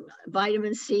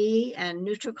 Vitamin C and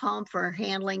NutriCalm for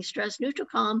handling stress.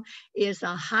 NutriCalm is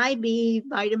a high B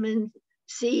vitamin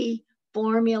C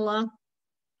formula,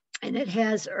 and it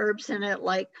has herbs in it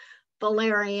like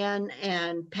valerian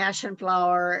and passion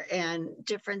flower and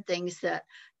different things that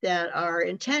are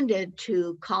intended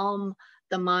to calm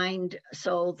the mind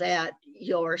so that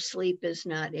your sleep is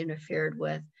not interfered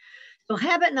with. So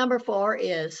habit number 4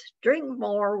 is drink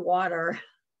more water.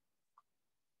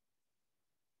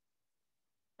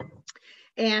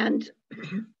 And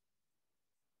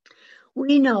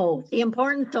we know the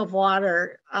importance of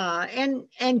water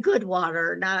and good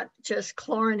water, not just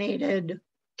chlorinated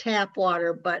tap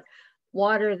water, but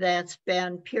water that's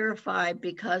been purified,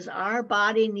 because our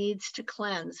body needs to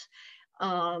cleanse.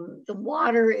 The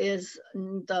water is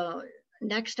the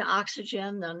next to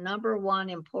oxygen, the number one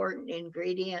important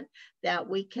ingredient that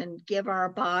we can give our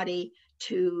body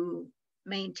to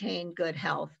maintain good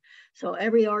health. So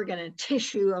every organ and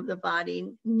tissue of the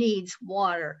body needs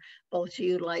water, both to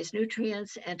utilize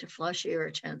nutrients and to flush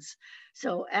irritants.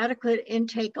 So adequate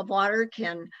intake of water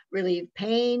can relieve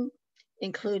pain,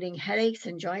 including headaches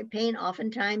and joint pain.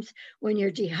 Oftentimes when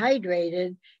you're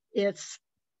dehydrated, it's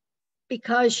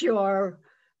because you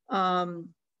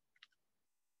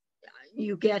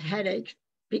get headache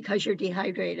because you're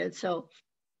dehydrated. So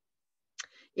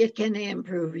it can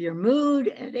improve your mood,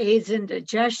 it aids in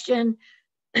digestion.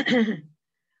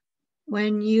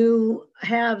 When you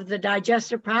have the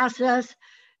digestive process,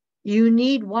 you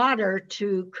need water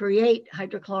to create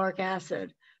hydrochloric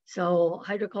acid. So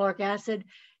hydrochloric acid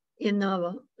in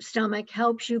the stomach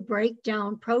helps you break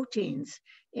down proteins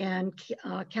and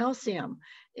calcium.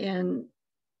 And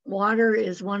water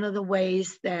is one of the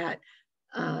ways that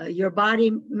your body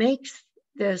makes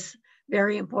this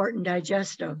very important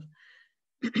digestive.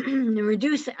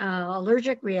 Reduce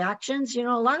allergic reactions. You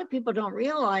know, a lot of people don't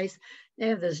realize they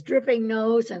have this dripping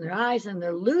nose and their eyes, and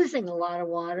they're losing a lot of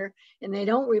water and they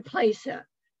don't replace it.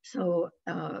 So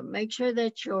make sure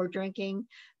that you're drinking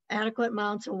adequate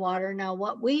amounts of water. Now,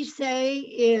 what we say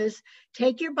is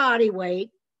take your body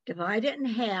weight, divide it in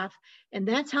half, and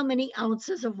that's how many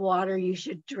ounces of water you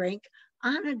should drink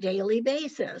on a daily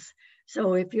basis.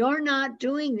 So if you're not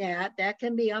doing that, that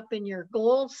can be up in your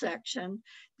goal section.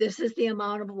 This is the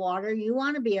amount of water you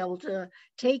want to be able to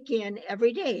take in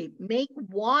every day. Make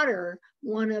water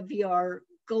one of your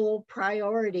goal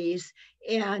priorities,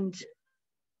 and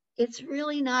it's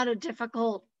really not a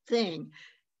difficult thing.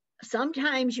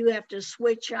 Sometimes you have to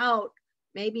switch out,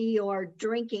 maybe you're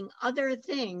drinking other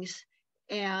things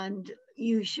and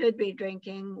you should be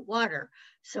drinking water.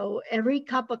 So every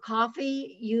cup of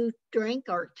coffee you drink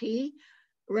or tea,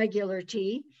 regular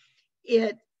tea,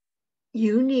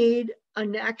 you need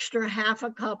an extra half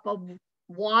a cup of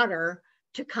water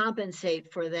to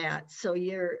compensate for that. So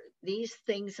these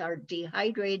things are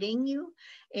dehydrating you,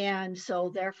 and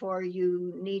so therefore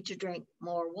you need to drink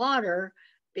more water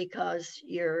because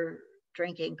you're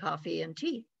drinking coffee and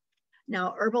tea.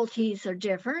 Now, herbal teas are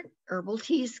different. Herbal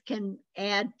teas can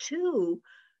add to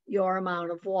your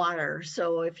amount of water.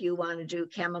 So if you want to do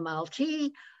chamomile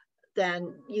tea,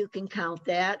 then you can count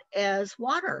that as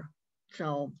water.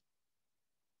 So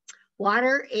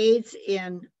water aids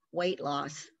in weight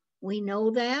loss. We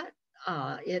know that.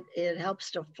 It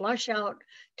helps to flush out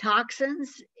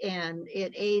toxins, and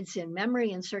it aids in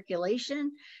memory and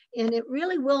circulation, and it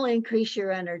really will increase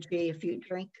your energy if you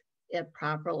drink it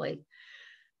properly.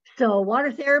 So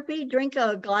water therapy, drink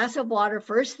a glass of water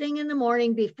first thing in the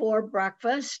morning before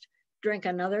breakfast. Drink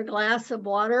another glass of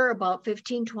water about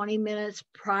 15, 20 minutes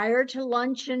prior to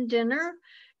lunch and dinner.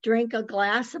 Drink a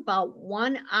glass about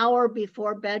 1 hour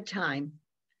before bedtime.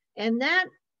 And that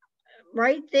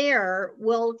right there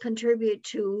will contribute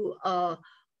to a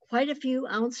quite a few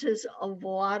ounces of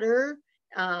water.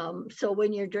 So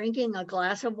when you're drinking a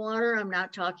glass of water, I'm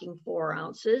not talking 4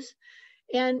 ounces.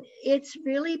 And it's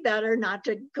really better not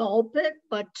to gulp it,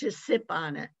 but to sip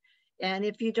on it. And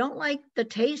if you don't like the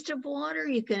taste of water,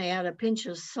 you can add a pinch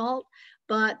of salt.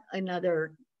 But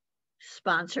another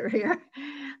sponsor here,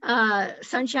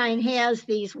 Sunshine has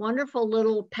these wonderful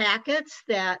little packets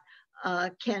that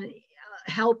can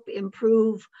help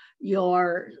improve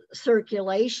your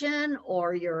circulation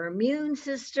or your immune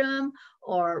system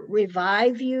or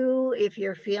revive you if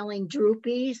you're feeling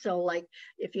droopy. So like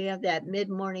if you have that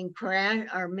mid-morning crash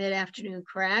or mid-afternoon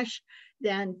crash,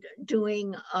 then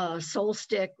doing a Soul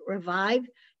Stick Revive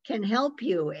can help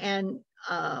you. And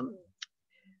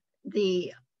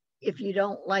if you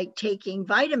don't like taking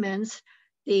vitamins,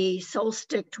 the Soul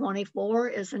Stick 24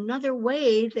 is another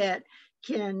way that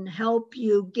can help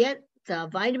you get the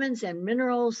vitamins and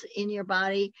minerals in your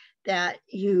body that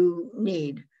you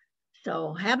need.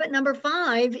 So habit number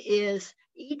 5 is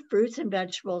eat fruits and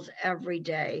vegetables every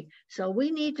day. So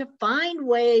we need to find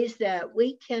ways that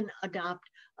we can adopt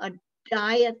a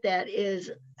diet that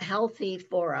is healthy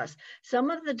for us. Some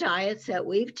of the diets that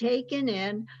we've taken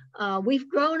in, we've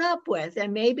grown up with,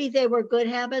 and maybe they were good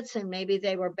habits and maybe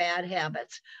they were bad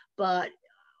habits. But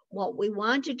what we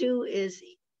want to do is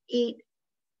eat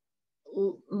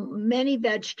many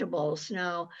vegetables.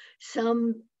 Now,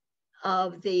 some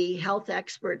of the health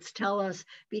experts tell us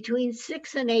between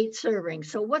 6 and 8 servings.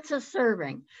 So what's a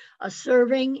serving? A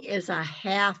serving is a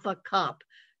half a cup.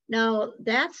 Now,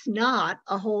 that's not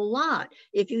a whole lot.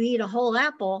 If you eat a whole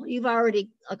apple, you've already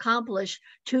accomplished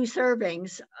 2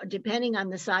 servings, depending on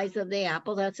the size of the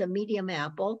apple. That's a medium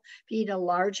apple. If you eat a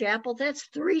large apple, that's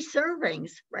 3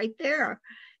 servings right there.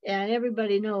 And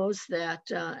everybody knows that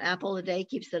apple a day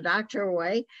keeps the doctor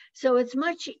away. So it's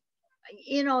much,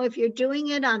 if you're doing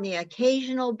it on the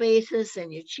occasional basis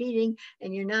and you're cheating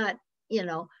and you're not,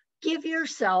 give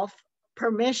yourself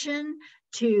permission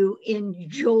to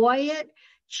enjoy it,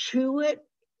 chew it,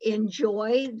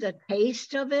 enjoy the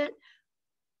taste of it.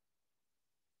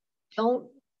 Don't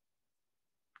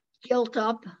guilt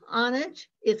up on it.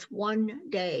 It's one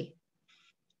day.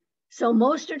 So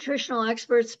most nutritional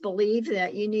experts believe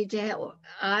that you need to have,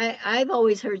 I've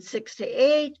always heard 6 to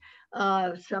 8.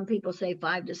 Some people say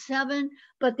 5 to 7,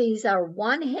 but these are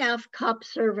 1/2 cup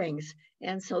servings.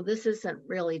 And so this isn't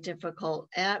really difficult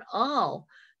at all.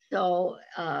 So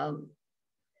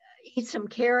eat some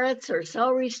carrots or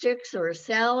celery sticks or a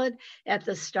salad at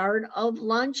the start of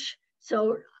lunch.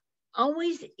 So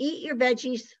always eat your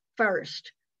veggies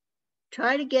first.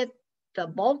 Try to get the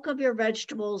bulk of your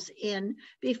vegetables in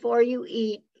before you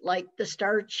eat like the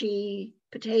starchy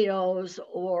potatoes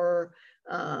or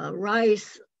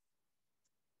rice.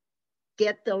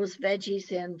 Get those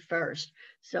veggies in first.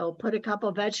 So put a couple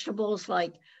of vegetables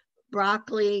like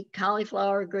broccoli,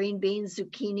 cauliflower, green beans,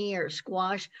 zucchini, or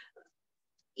squash.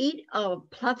 Eat a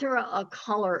plethora of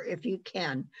color if you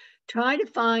can. Try to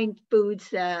find foods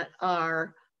that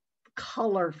are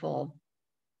colorful,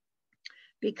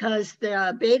 because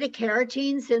the beta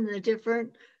carotenes in the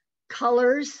different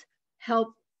colors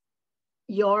help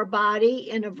your body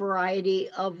in a variety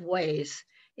of ways.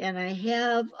 And I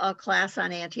have a class on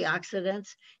antioxidants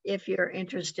if you're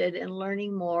interested in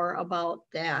learning more about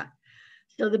that.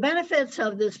 So the benefits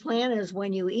of this plan is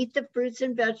when you eat the fruits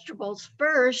and vegetables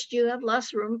first, you have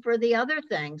less room for the other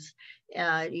things.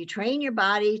 You train your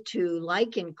body to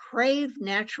like and crave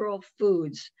natural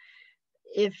foods.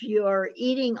 If you're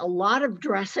eating a lot of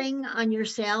dressing on your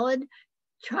salad,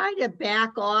 try to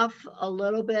back off a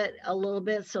little bit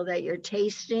so that you're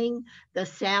tasting the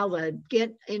salad.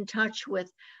 Get in touch with,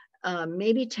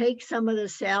 maybe take some of the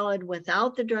salad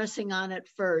without the dressing on it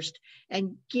first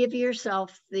and give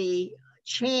yourself the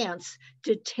chance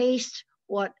to taste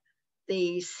what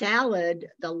the salad,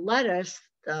 the lettuce,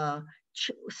 the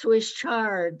Swiss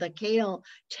chard, the kale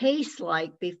tastes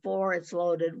like before it's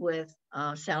loaded with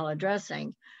salad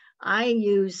dressing. I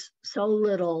use so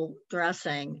little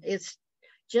dressing. It's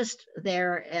just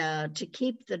there to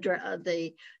keep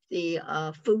the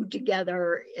food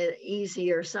together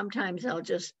easier. Sometimes I'll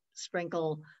just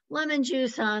sprinkle lemon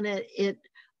juice on it.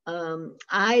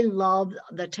 I love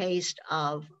the taste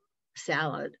of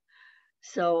salad.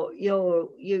 So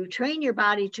you train your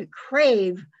body to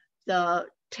crave the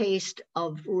taste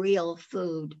of real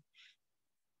food.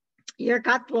 Your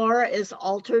gut flora is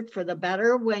altered for the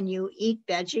better when you eat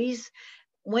veggies.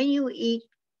 When you eat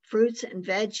fruits and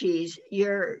veggies,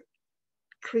 you're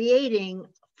creating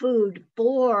food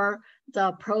for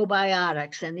the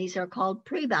probiotics, and these are called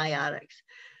prebiotics.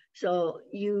 So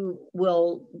you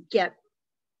will get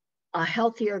a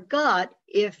healthier gut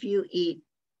if you eat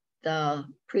the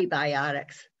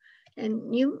prebiotics,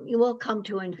 and you will come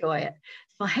to enjoy it.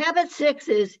 So habit 6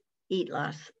 is eat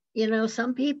less. You know,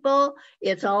 some people,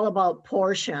 it's all about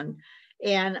portion.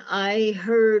 And I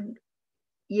heard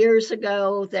years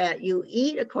ago that you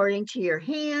eat according to your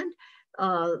hand.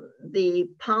 The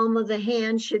palm of the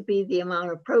hand should be the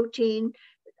amount of protein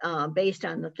based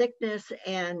on the thickness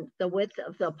and the width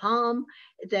of the palm.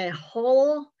 The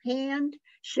whole hand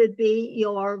should be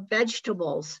your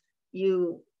vegetables.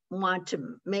 You want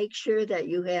to make sure that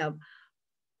you have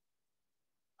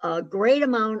a great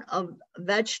amount of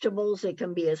vegetables. It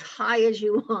can be as high as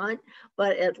you want,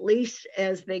 but at least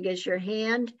as big as your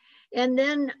hand. And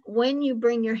then when you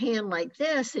bring your hand like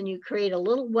this and you create a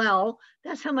little well,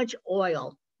 that's how much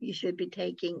oil you should be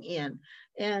taking in,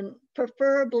 and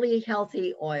preferably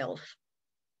healthy oils.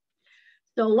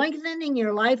 So lengthening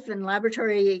your life in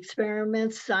laboratory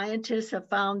experiments, scientists have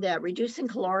found that reducing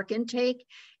caloric intake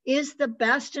is the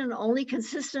best and only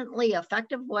consistently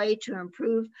effective way to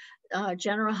improve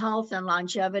general health and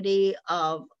longevity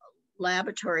of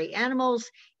laboratory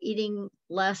animals. Eating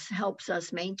less helps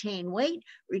us maintain weight,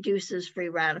 reduces free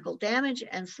radical damage,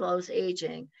 and slows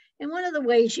aging. And one of the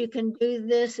ways you can do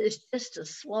this is just to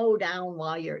slow down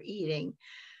while you're eating.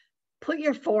 Put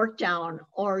your fork down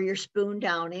or your spoon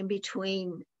down in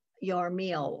between your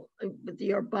meal,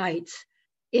 your bites.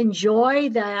 Enjoy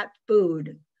that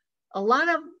food. A lot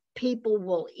of people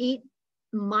will eat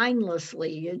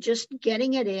mindlessly. You're just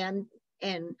getting it in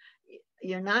and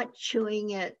you're not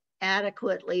chewing it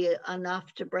adequately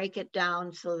enough to break it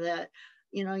down so that,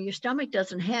 you know, your stomach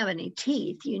doesn't have any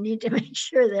teeth. You need to make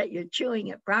sure that you're chewing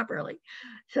it properly.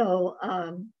 So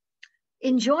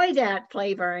enjoy that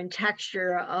flavor and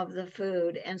texture of the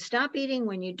food and stop eating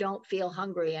when you don't feel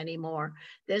hungry anymore.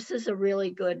 This is a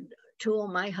really good tool.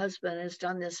 My husband has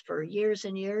done this for years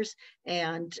and years,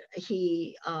 and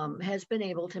he has been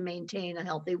able to maintain a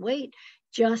healthy weight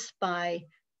just by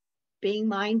being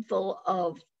mindful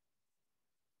of,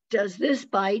 does this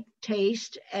bite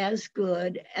taste as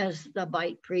good as the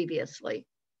bite previously?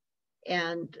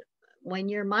 And when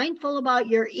you're mindful about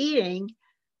your eating,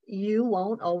 you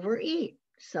won't overeat.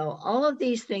 So all of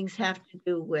these things have to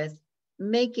do with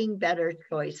making better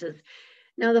choices.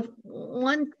 Now, the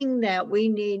one thing that we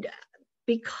need,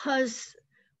 because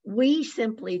we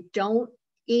simply don't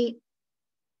eat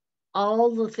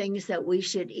all the things that we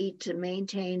should eat to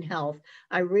maintain health,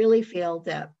 I really feel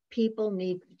that people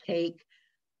need to take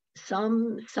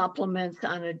some supplements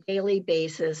on a daily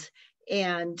basis.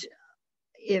 And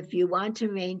if you want to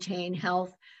maintain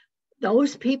health,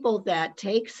 those people that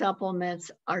take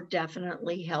supplements are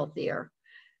definitely healthier.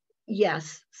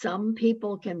 Yes, some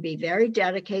people can be very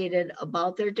dedicated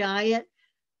about their diet,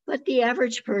 but the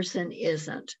average person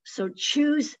isn't. So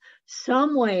choose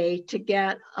some way to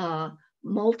get a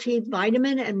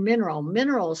multivitamin and mineral.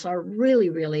 Minerals are really,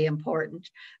 really important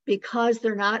because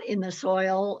they're not in the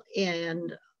soil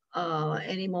and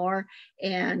anymore,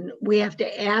 and we have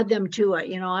to add them to it.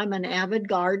 You know, I'm an avid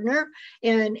gardener,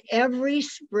 and every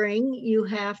spring you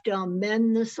have to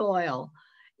amend the soil.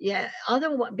 Yeah,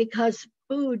 otherwise, because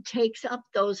food takes up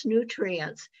those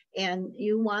nutrients, and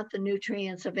you want the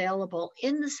nutrients available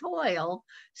in the soil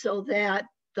so that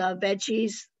the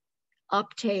veggies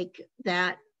uptake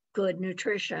that good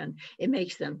nutrition. It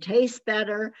makes them taste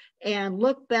better and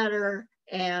look better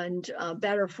and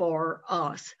better for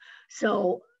us.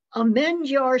 So amend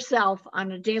yourself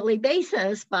on a daily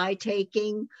basis by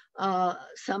taking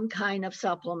some kind of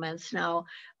supplements. Now,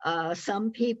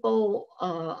 some people,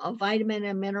 a vitamin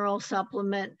and mineral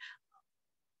supplement.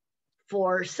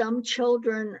 For some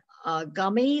children,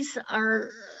 gummies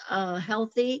are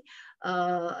healthy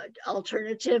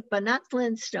alternative, but not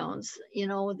Flintstones. You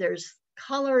know, there's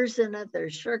colors in it,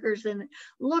 there's sugars in it.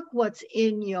 Look what's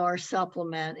in your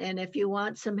supplement. And if you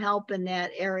want some help in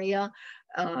that area,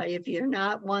 if you're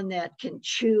not one that can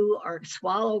chew or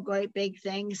swallow great big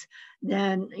things,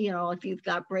 then, you know, if you've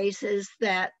got braces,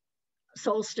 that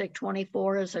Soul Stick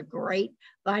 24 is a great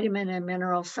vitamin and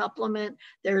mineral supplement.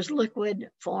 There's liquid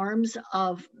forms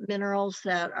of minerals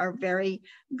that are very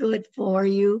good for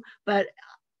you. But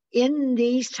in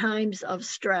these times of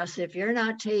stress, if you're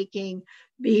not taking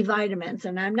B vitamins,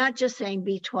 and I'm not just saying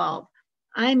B12,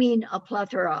 I mean a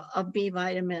plethora of B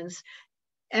vitamins.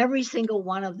 Every single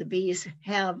one of the B's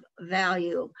have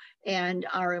value and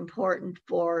are important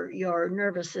for your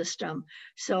nervous system.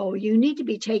 So you need to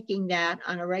be taking that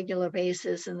on a regular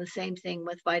basis. And the same thing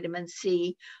with vitamin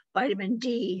C, vitamin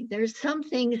D. There's some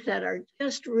things that are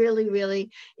just really,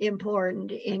 really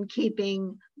important in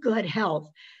keeping good health.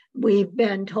 We've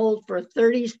been told for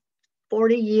 30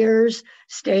 40 years,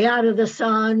 stay out of the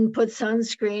sun, put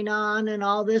sunscreen on and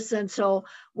all this. And so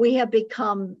we have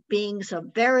become beings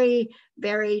of very,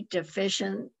 very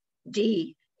deficient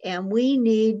D. And we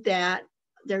need that.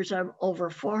 There's over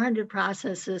 400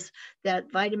 processes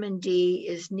that vitamin D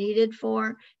is needed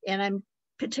for. And I'm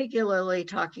particularly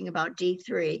talking about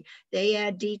D3. They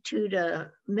add D2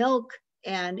 to milk,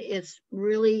 and it's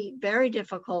really very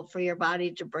difficult for your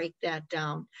body to break that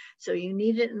down. So you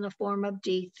need it in the form of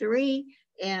D3,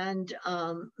 and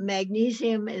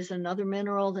magnesium is another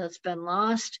mineral that's been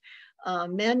lost.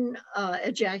 Men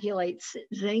ejaculate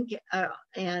zinc,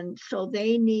 and so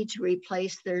they need to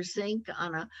replace their zinc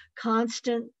on a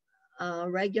constant,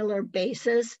 regular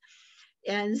basis.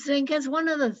 And zinc is one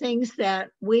of the things that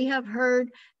we have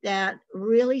heard that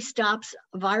really stops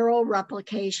viral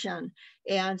replication.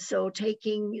 And so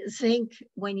taking zinc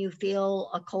when you feel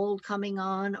a cold coming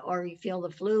on or you feel the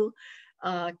flu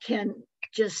can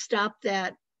just stop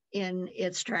that in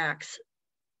its tracks.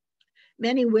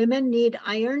 Many women need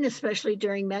iron, especially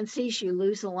during menses. You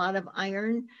lose a lot of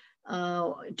iron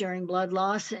during blood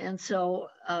loss. And so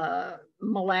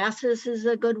molasses is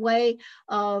a good way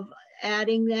of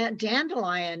adding that.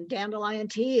 Dandelion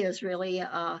tea is really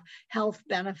a health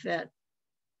benefit.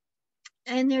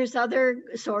 And there's other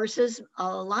sources.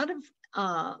 A lot of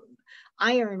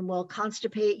iron will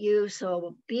constipate you.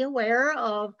 So be aware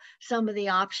of some of the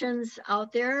options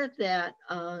out there that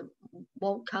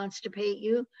won't constipate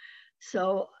you.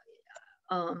 So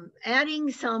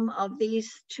adding some of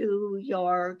these to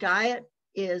your diet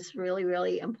is really,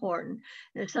 really important.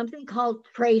 There's something called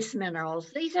trace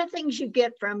minerals. These are things you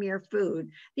get from your food.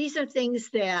 These are things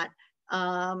that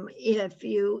if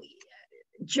you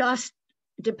just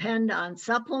depend on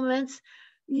supplements,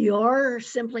 you're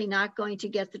simply not going to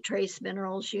get the trace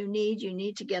minerals you need. You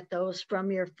need to get those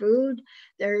from your food.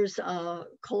 There's a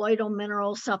colloidal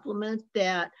mineral supplement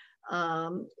that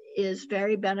is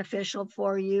very beneficial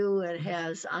for you. It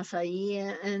has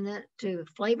acai in it to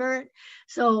flavor it.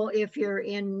 So if you're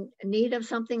in need of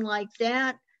something like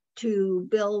that to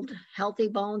build healthy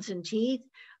bones and teeth,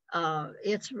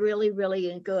 it's really,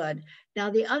 really good. Now,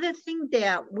 the other thing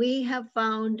that we have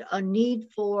found a need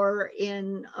for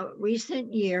in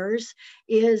recent years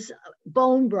is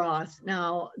bone broth.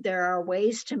 Now, there are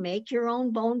ways to make your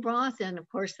own bone broth, and of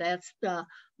course, that's the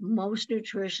most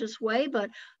nutritious way. But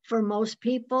for most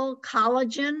people,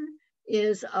 collagen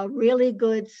is a really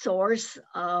good source.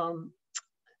 Bone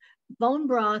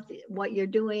broth, what you're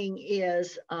doing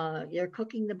is you're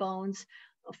cooking the bones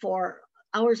for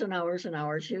hours and hours and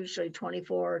hours, usually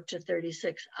 24 to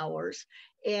 36 hours.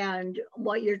 And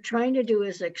what you're trying to do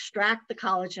is extract the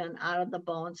collagen out of the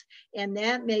bones, and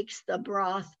that makes the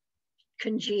broth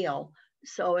congeal.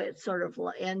 So it sort of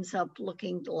ends up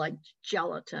looking like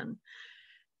gelatin.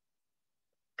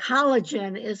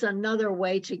 Collagen is another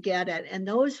way to get it. And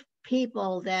those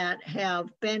people that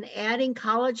have been adding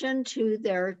collagen to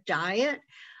their diet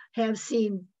have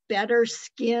seen better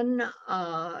skin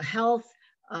health,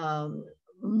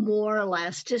 more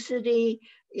elasticity.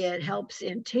 It helps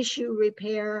in tissue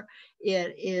repair.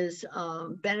 It is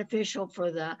beneficial for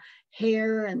the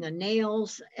hair and the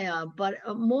nails, but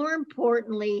more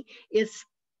importantly, it's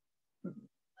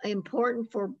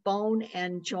important for bone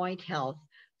and joint health.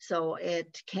 So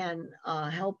it can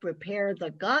help repair the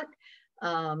gut.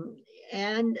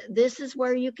 And this is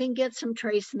where you can get some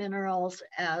trace minerals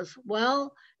as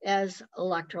well as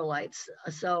electrolytes.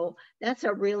 So that's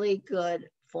a really good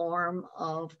form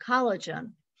of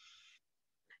collagen.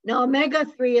 Now,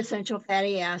 omega-3 essential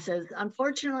fatty acids,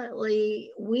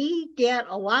 unfortunately, we get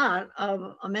a lot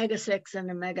of omega-6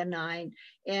 and omega-9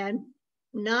 and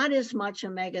not as much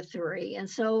omega-3. And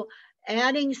so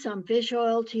adding some fish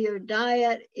oil to your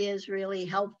diet is really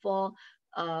helpful.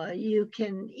 You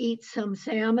can eat some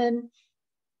salmon,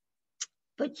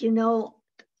 but you know,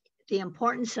 the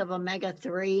importance of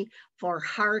omega-3 for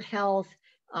heart health,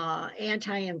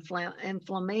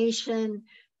 anti-inflammation,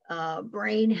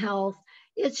 brain health,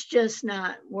 it's just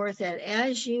not worth it.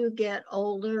 As you get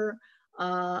older,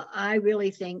 I really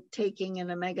think taking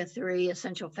an omega-3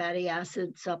 essential fatty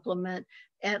acid supplement,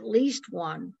 at least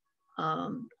one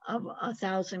of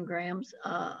 1,000 grams,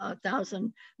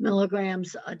 1,000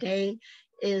 milligrams a day,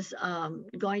 is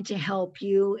going to help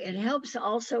you. It helps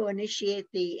also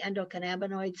initiate the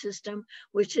endocannabinoid system,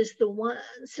 which is the one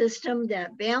system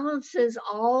that balances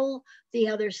all the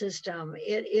other system.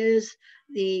 It is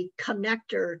the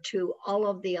connector to all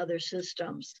of the other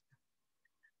systems.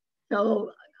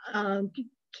 So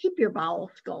keep your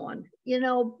bowels going. You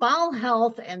know, bowel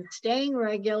health and staying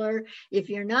regular, if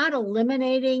you're not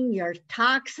eliminating your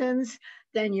toxins,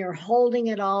 then you're holding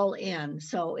it all in.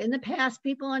 So in the past,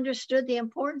 people understood the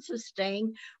importance of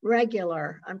staying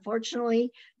regular.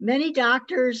 Unfortunately, many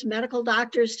doctors, medical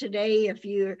doctors today,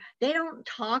 they don't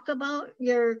talk about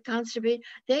your constipation.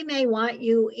 They may want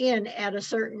you in at a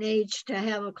certain age to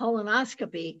have a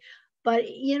colonoscopy.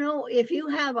 But you know, if you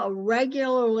have a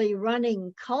regularly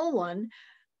running colon,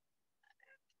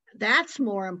 that's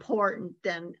more important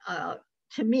than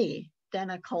to me than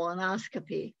a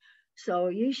colonoscopy. So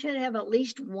you should have at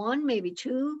least one, maybe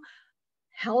two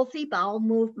healthy bowel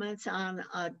movements on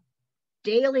a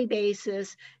daily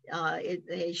basis.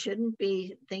 They shouldn't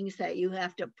be things that you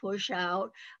have to push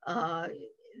out.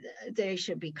 They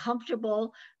should be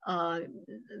comfortable.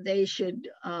 They should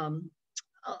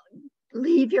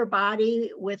leave your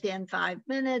body within 5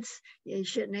 minutes. You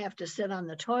shouldn't have to sit on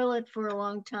the toilet for a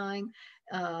long time.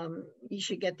 You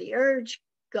should get the urge,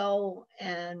 go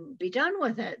and be done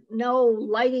with it. No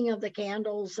lighting of the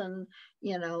candles and,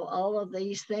 you know, all of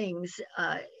these things.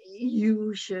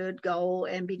 You should go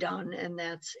and be done, and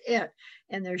that's it.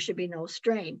 And there should be no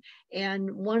strain.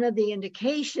 And one of the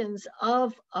indications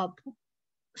of a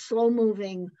slow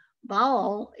moving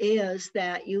bowel is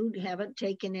that you haven't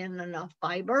taken in enough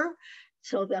fiber.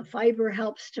 So the fiber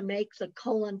helps to make the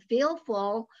colon feel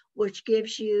full, which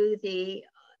gives you the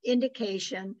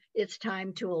indication it's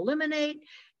time to eliminate.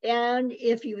 And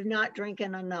if you've not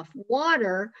drinking enough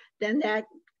water, then that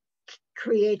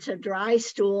creates a dry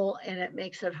stool and it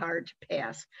makes it hard to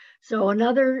pass. So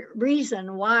another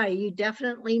reason why you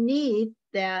definitely need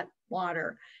that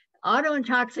water.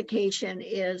 Autointoxication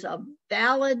is a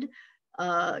valid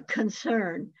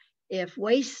concern. If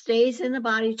waste stays in the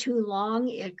body too long,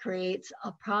 it creates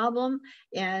a problem,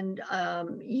 and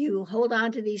you hold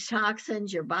on to these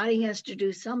toxins, your body has to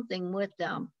do something with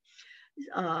them.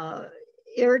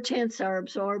 Irritants are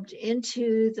absorbed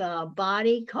into the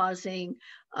body, causing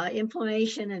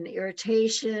inflammation and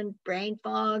irritation, brain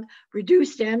fog,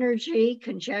 reduced energy,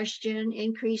 congestion,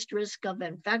 increased risk of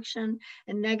infection,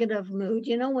 and negative mood.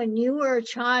 You know, when you were a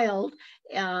child,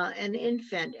 an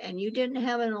infant, and you didn't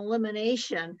have an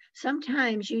elimination,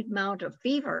 sometimes you'd mount a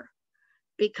fever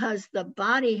because the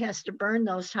body has to burn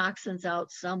those toxins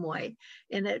out some way.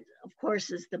 And it, of course,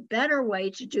 is the better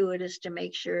way to do it is to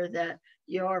make sure that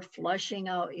you're flushing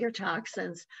out your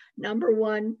toxins. Number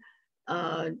one,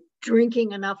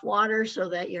 drinking enough water so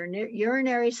that your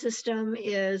urinary system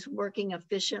is working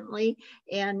efficiently.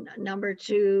 And number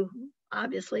two,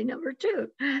 obviously number two,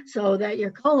 so that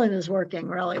your colon is working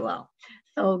really well.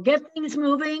 So get things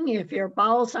moving. If your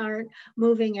bowels aren't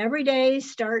moving every day,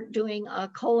 start doing a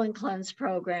colon cleanse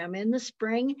program. In the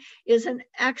spring is an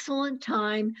excellent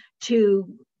time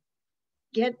to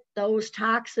get those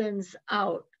toxins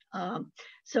out.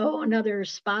 So another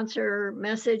sponsor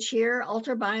message here,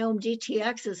 Ultrabiome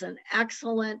DTX is an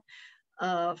excellent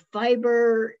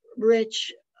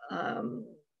fiber-rich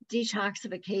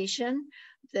detoxification.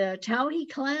 The Tauhi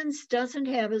cleanse doesn't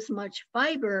have as much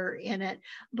fiber in it,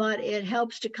 but it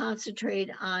helps to concentrate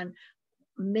on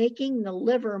making the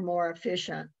liver more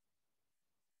efficient.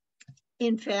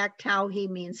 In fact, Tauhi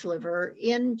means liver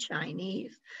in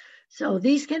Chinese. So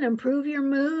these can improve your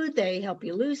mood. They help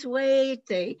you lose weight.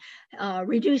 They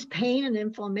reduce pain and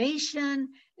inflammation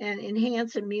and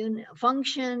enhance immune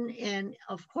function. And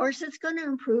of course, it's going to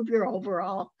improve your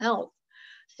overall health.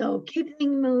 So keep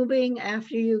things moving.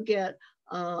 After you get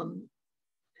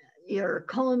your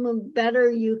colon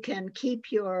better, you can keep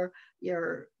your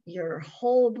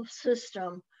whole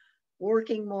system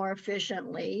working more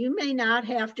efficiently. You may not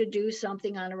have to do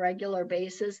something on a regular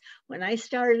basis. When I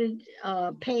started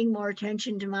paying more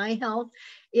attention to my health,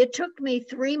 it took me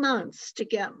 3 months to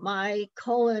get my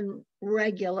colon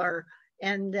regular,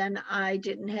 and then I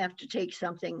didn't have to take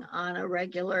something on a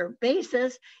regular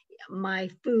basis. My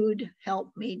food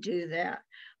helped me do that.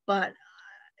 But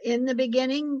in the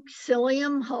beginning,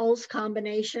 psyllium hulls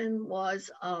combination was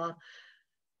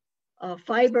a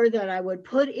fiber that I would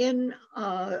put in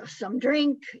some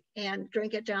drink and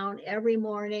drink it down every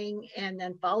morning and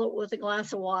then follow it with a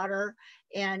glass of water.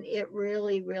 And it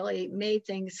really, really made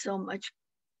things so much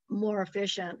more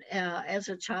efficient. As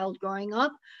a child growing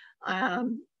up,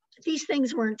 these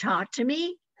things weren't taught to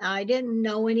me. I didn't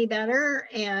know any better.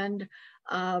 And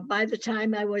by the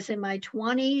time I was in my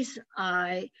 20s,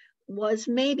 I was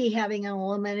maybe having an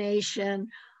elimination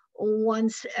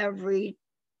once every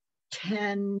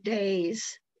 10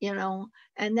 days, you know,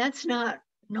 and that's not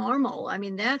normal. I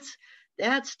mean, that's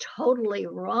totally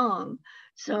wrong.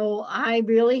 So I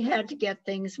really had to get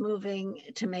things moving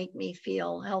to make me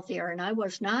feel healthier. And I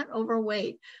was not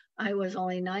overweight. I was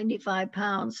only 95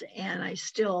 pounds and I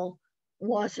still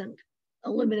wasn't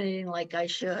eliminating like I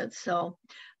should. So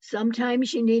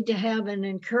sometimes you need to have an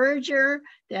encourager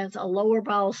that's a lower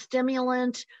bowel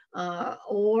stimulant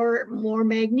or more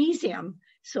magnesium.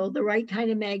 So the right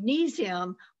kind of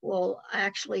magnesium will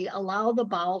actually allow the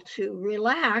bowel to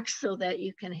relax so that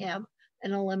you can have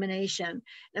an elimination.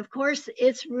 And of course,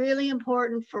 it's really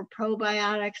important for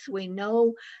probiotics. We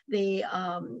know the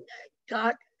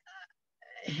gut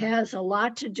has a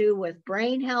lot to do with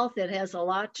brain health. It has a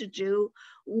lot to do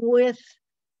with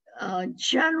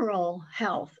general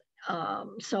health.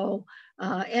 And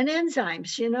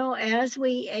enzymes, as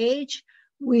we age,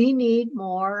 we need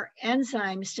more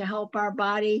enzymes to help our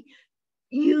body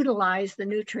utilize the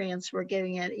nutrients we're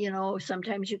giving it.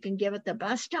 Sometimes you can give it the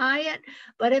best diet,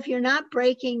 but if you're not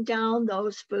breaking down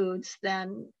those foods,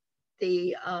 then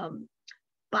the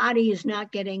body is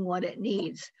not getting what it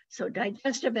needs. So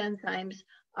digestive enzymes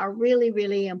are really,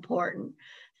 really important.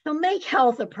 So make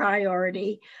health a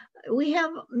priority. We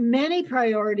have many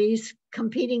priorities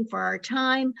competing for our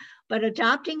time, but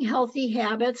adopting healthy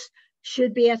habits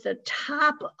should be at the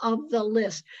top of the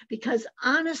list, because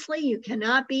honestly, you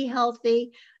cannot be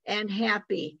healthy and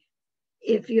happy.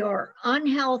 If you're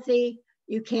unhealthy,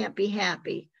 you can't be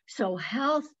happy. So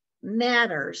health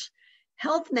matters.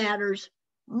 Health matters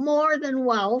more than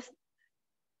wealth,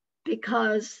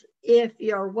 because if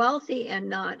you're wealthy and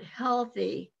not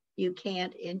healthy, you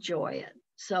can't enjoy it.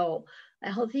 So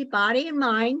a healthy body and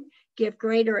mind give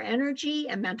greater energy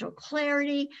and mental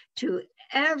clarity to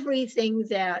everything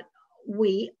that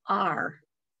we are.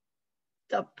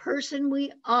 The person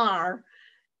we are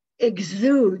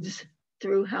exudes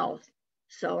through health.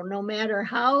 So no matter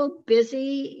how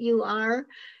busy you are,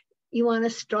 you want to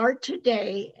start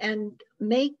today and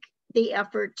make the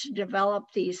effort to develop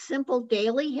these simple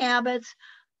daily habits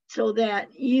so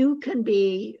that you can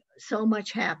be so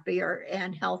much happier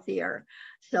and healthier.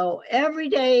 So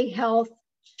everyday health,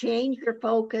 change your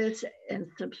focus and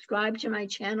subscribe to my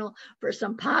channel for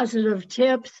some positive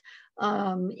tips.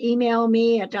 Email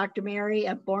me at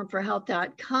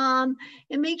drmary@bornforhealth.com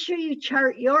and make sure you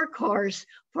chart your course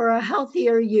for a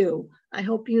healthier you. I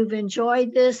hope you've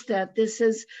enjoyed this, that this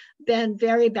has been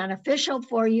very beneficial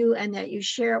for you, and that you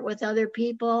share it with other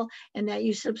people, and that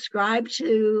you subscribe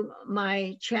to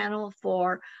my channel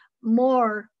for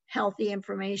more healthy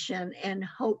information and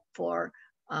hope for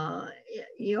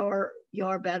your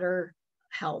better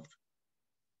health.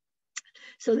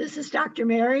 So this is Dr.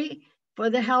 Mary for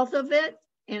the health of it,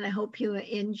 and I hope you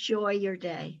enjoy your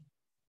day.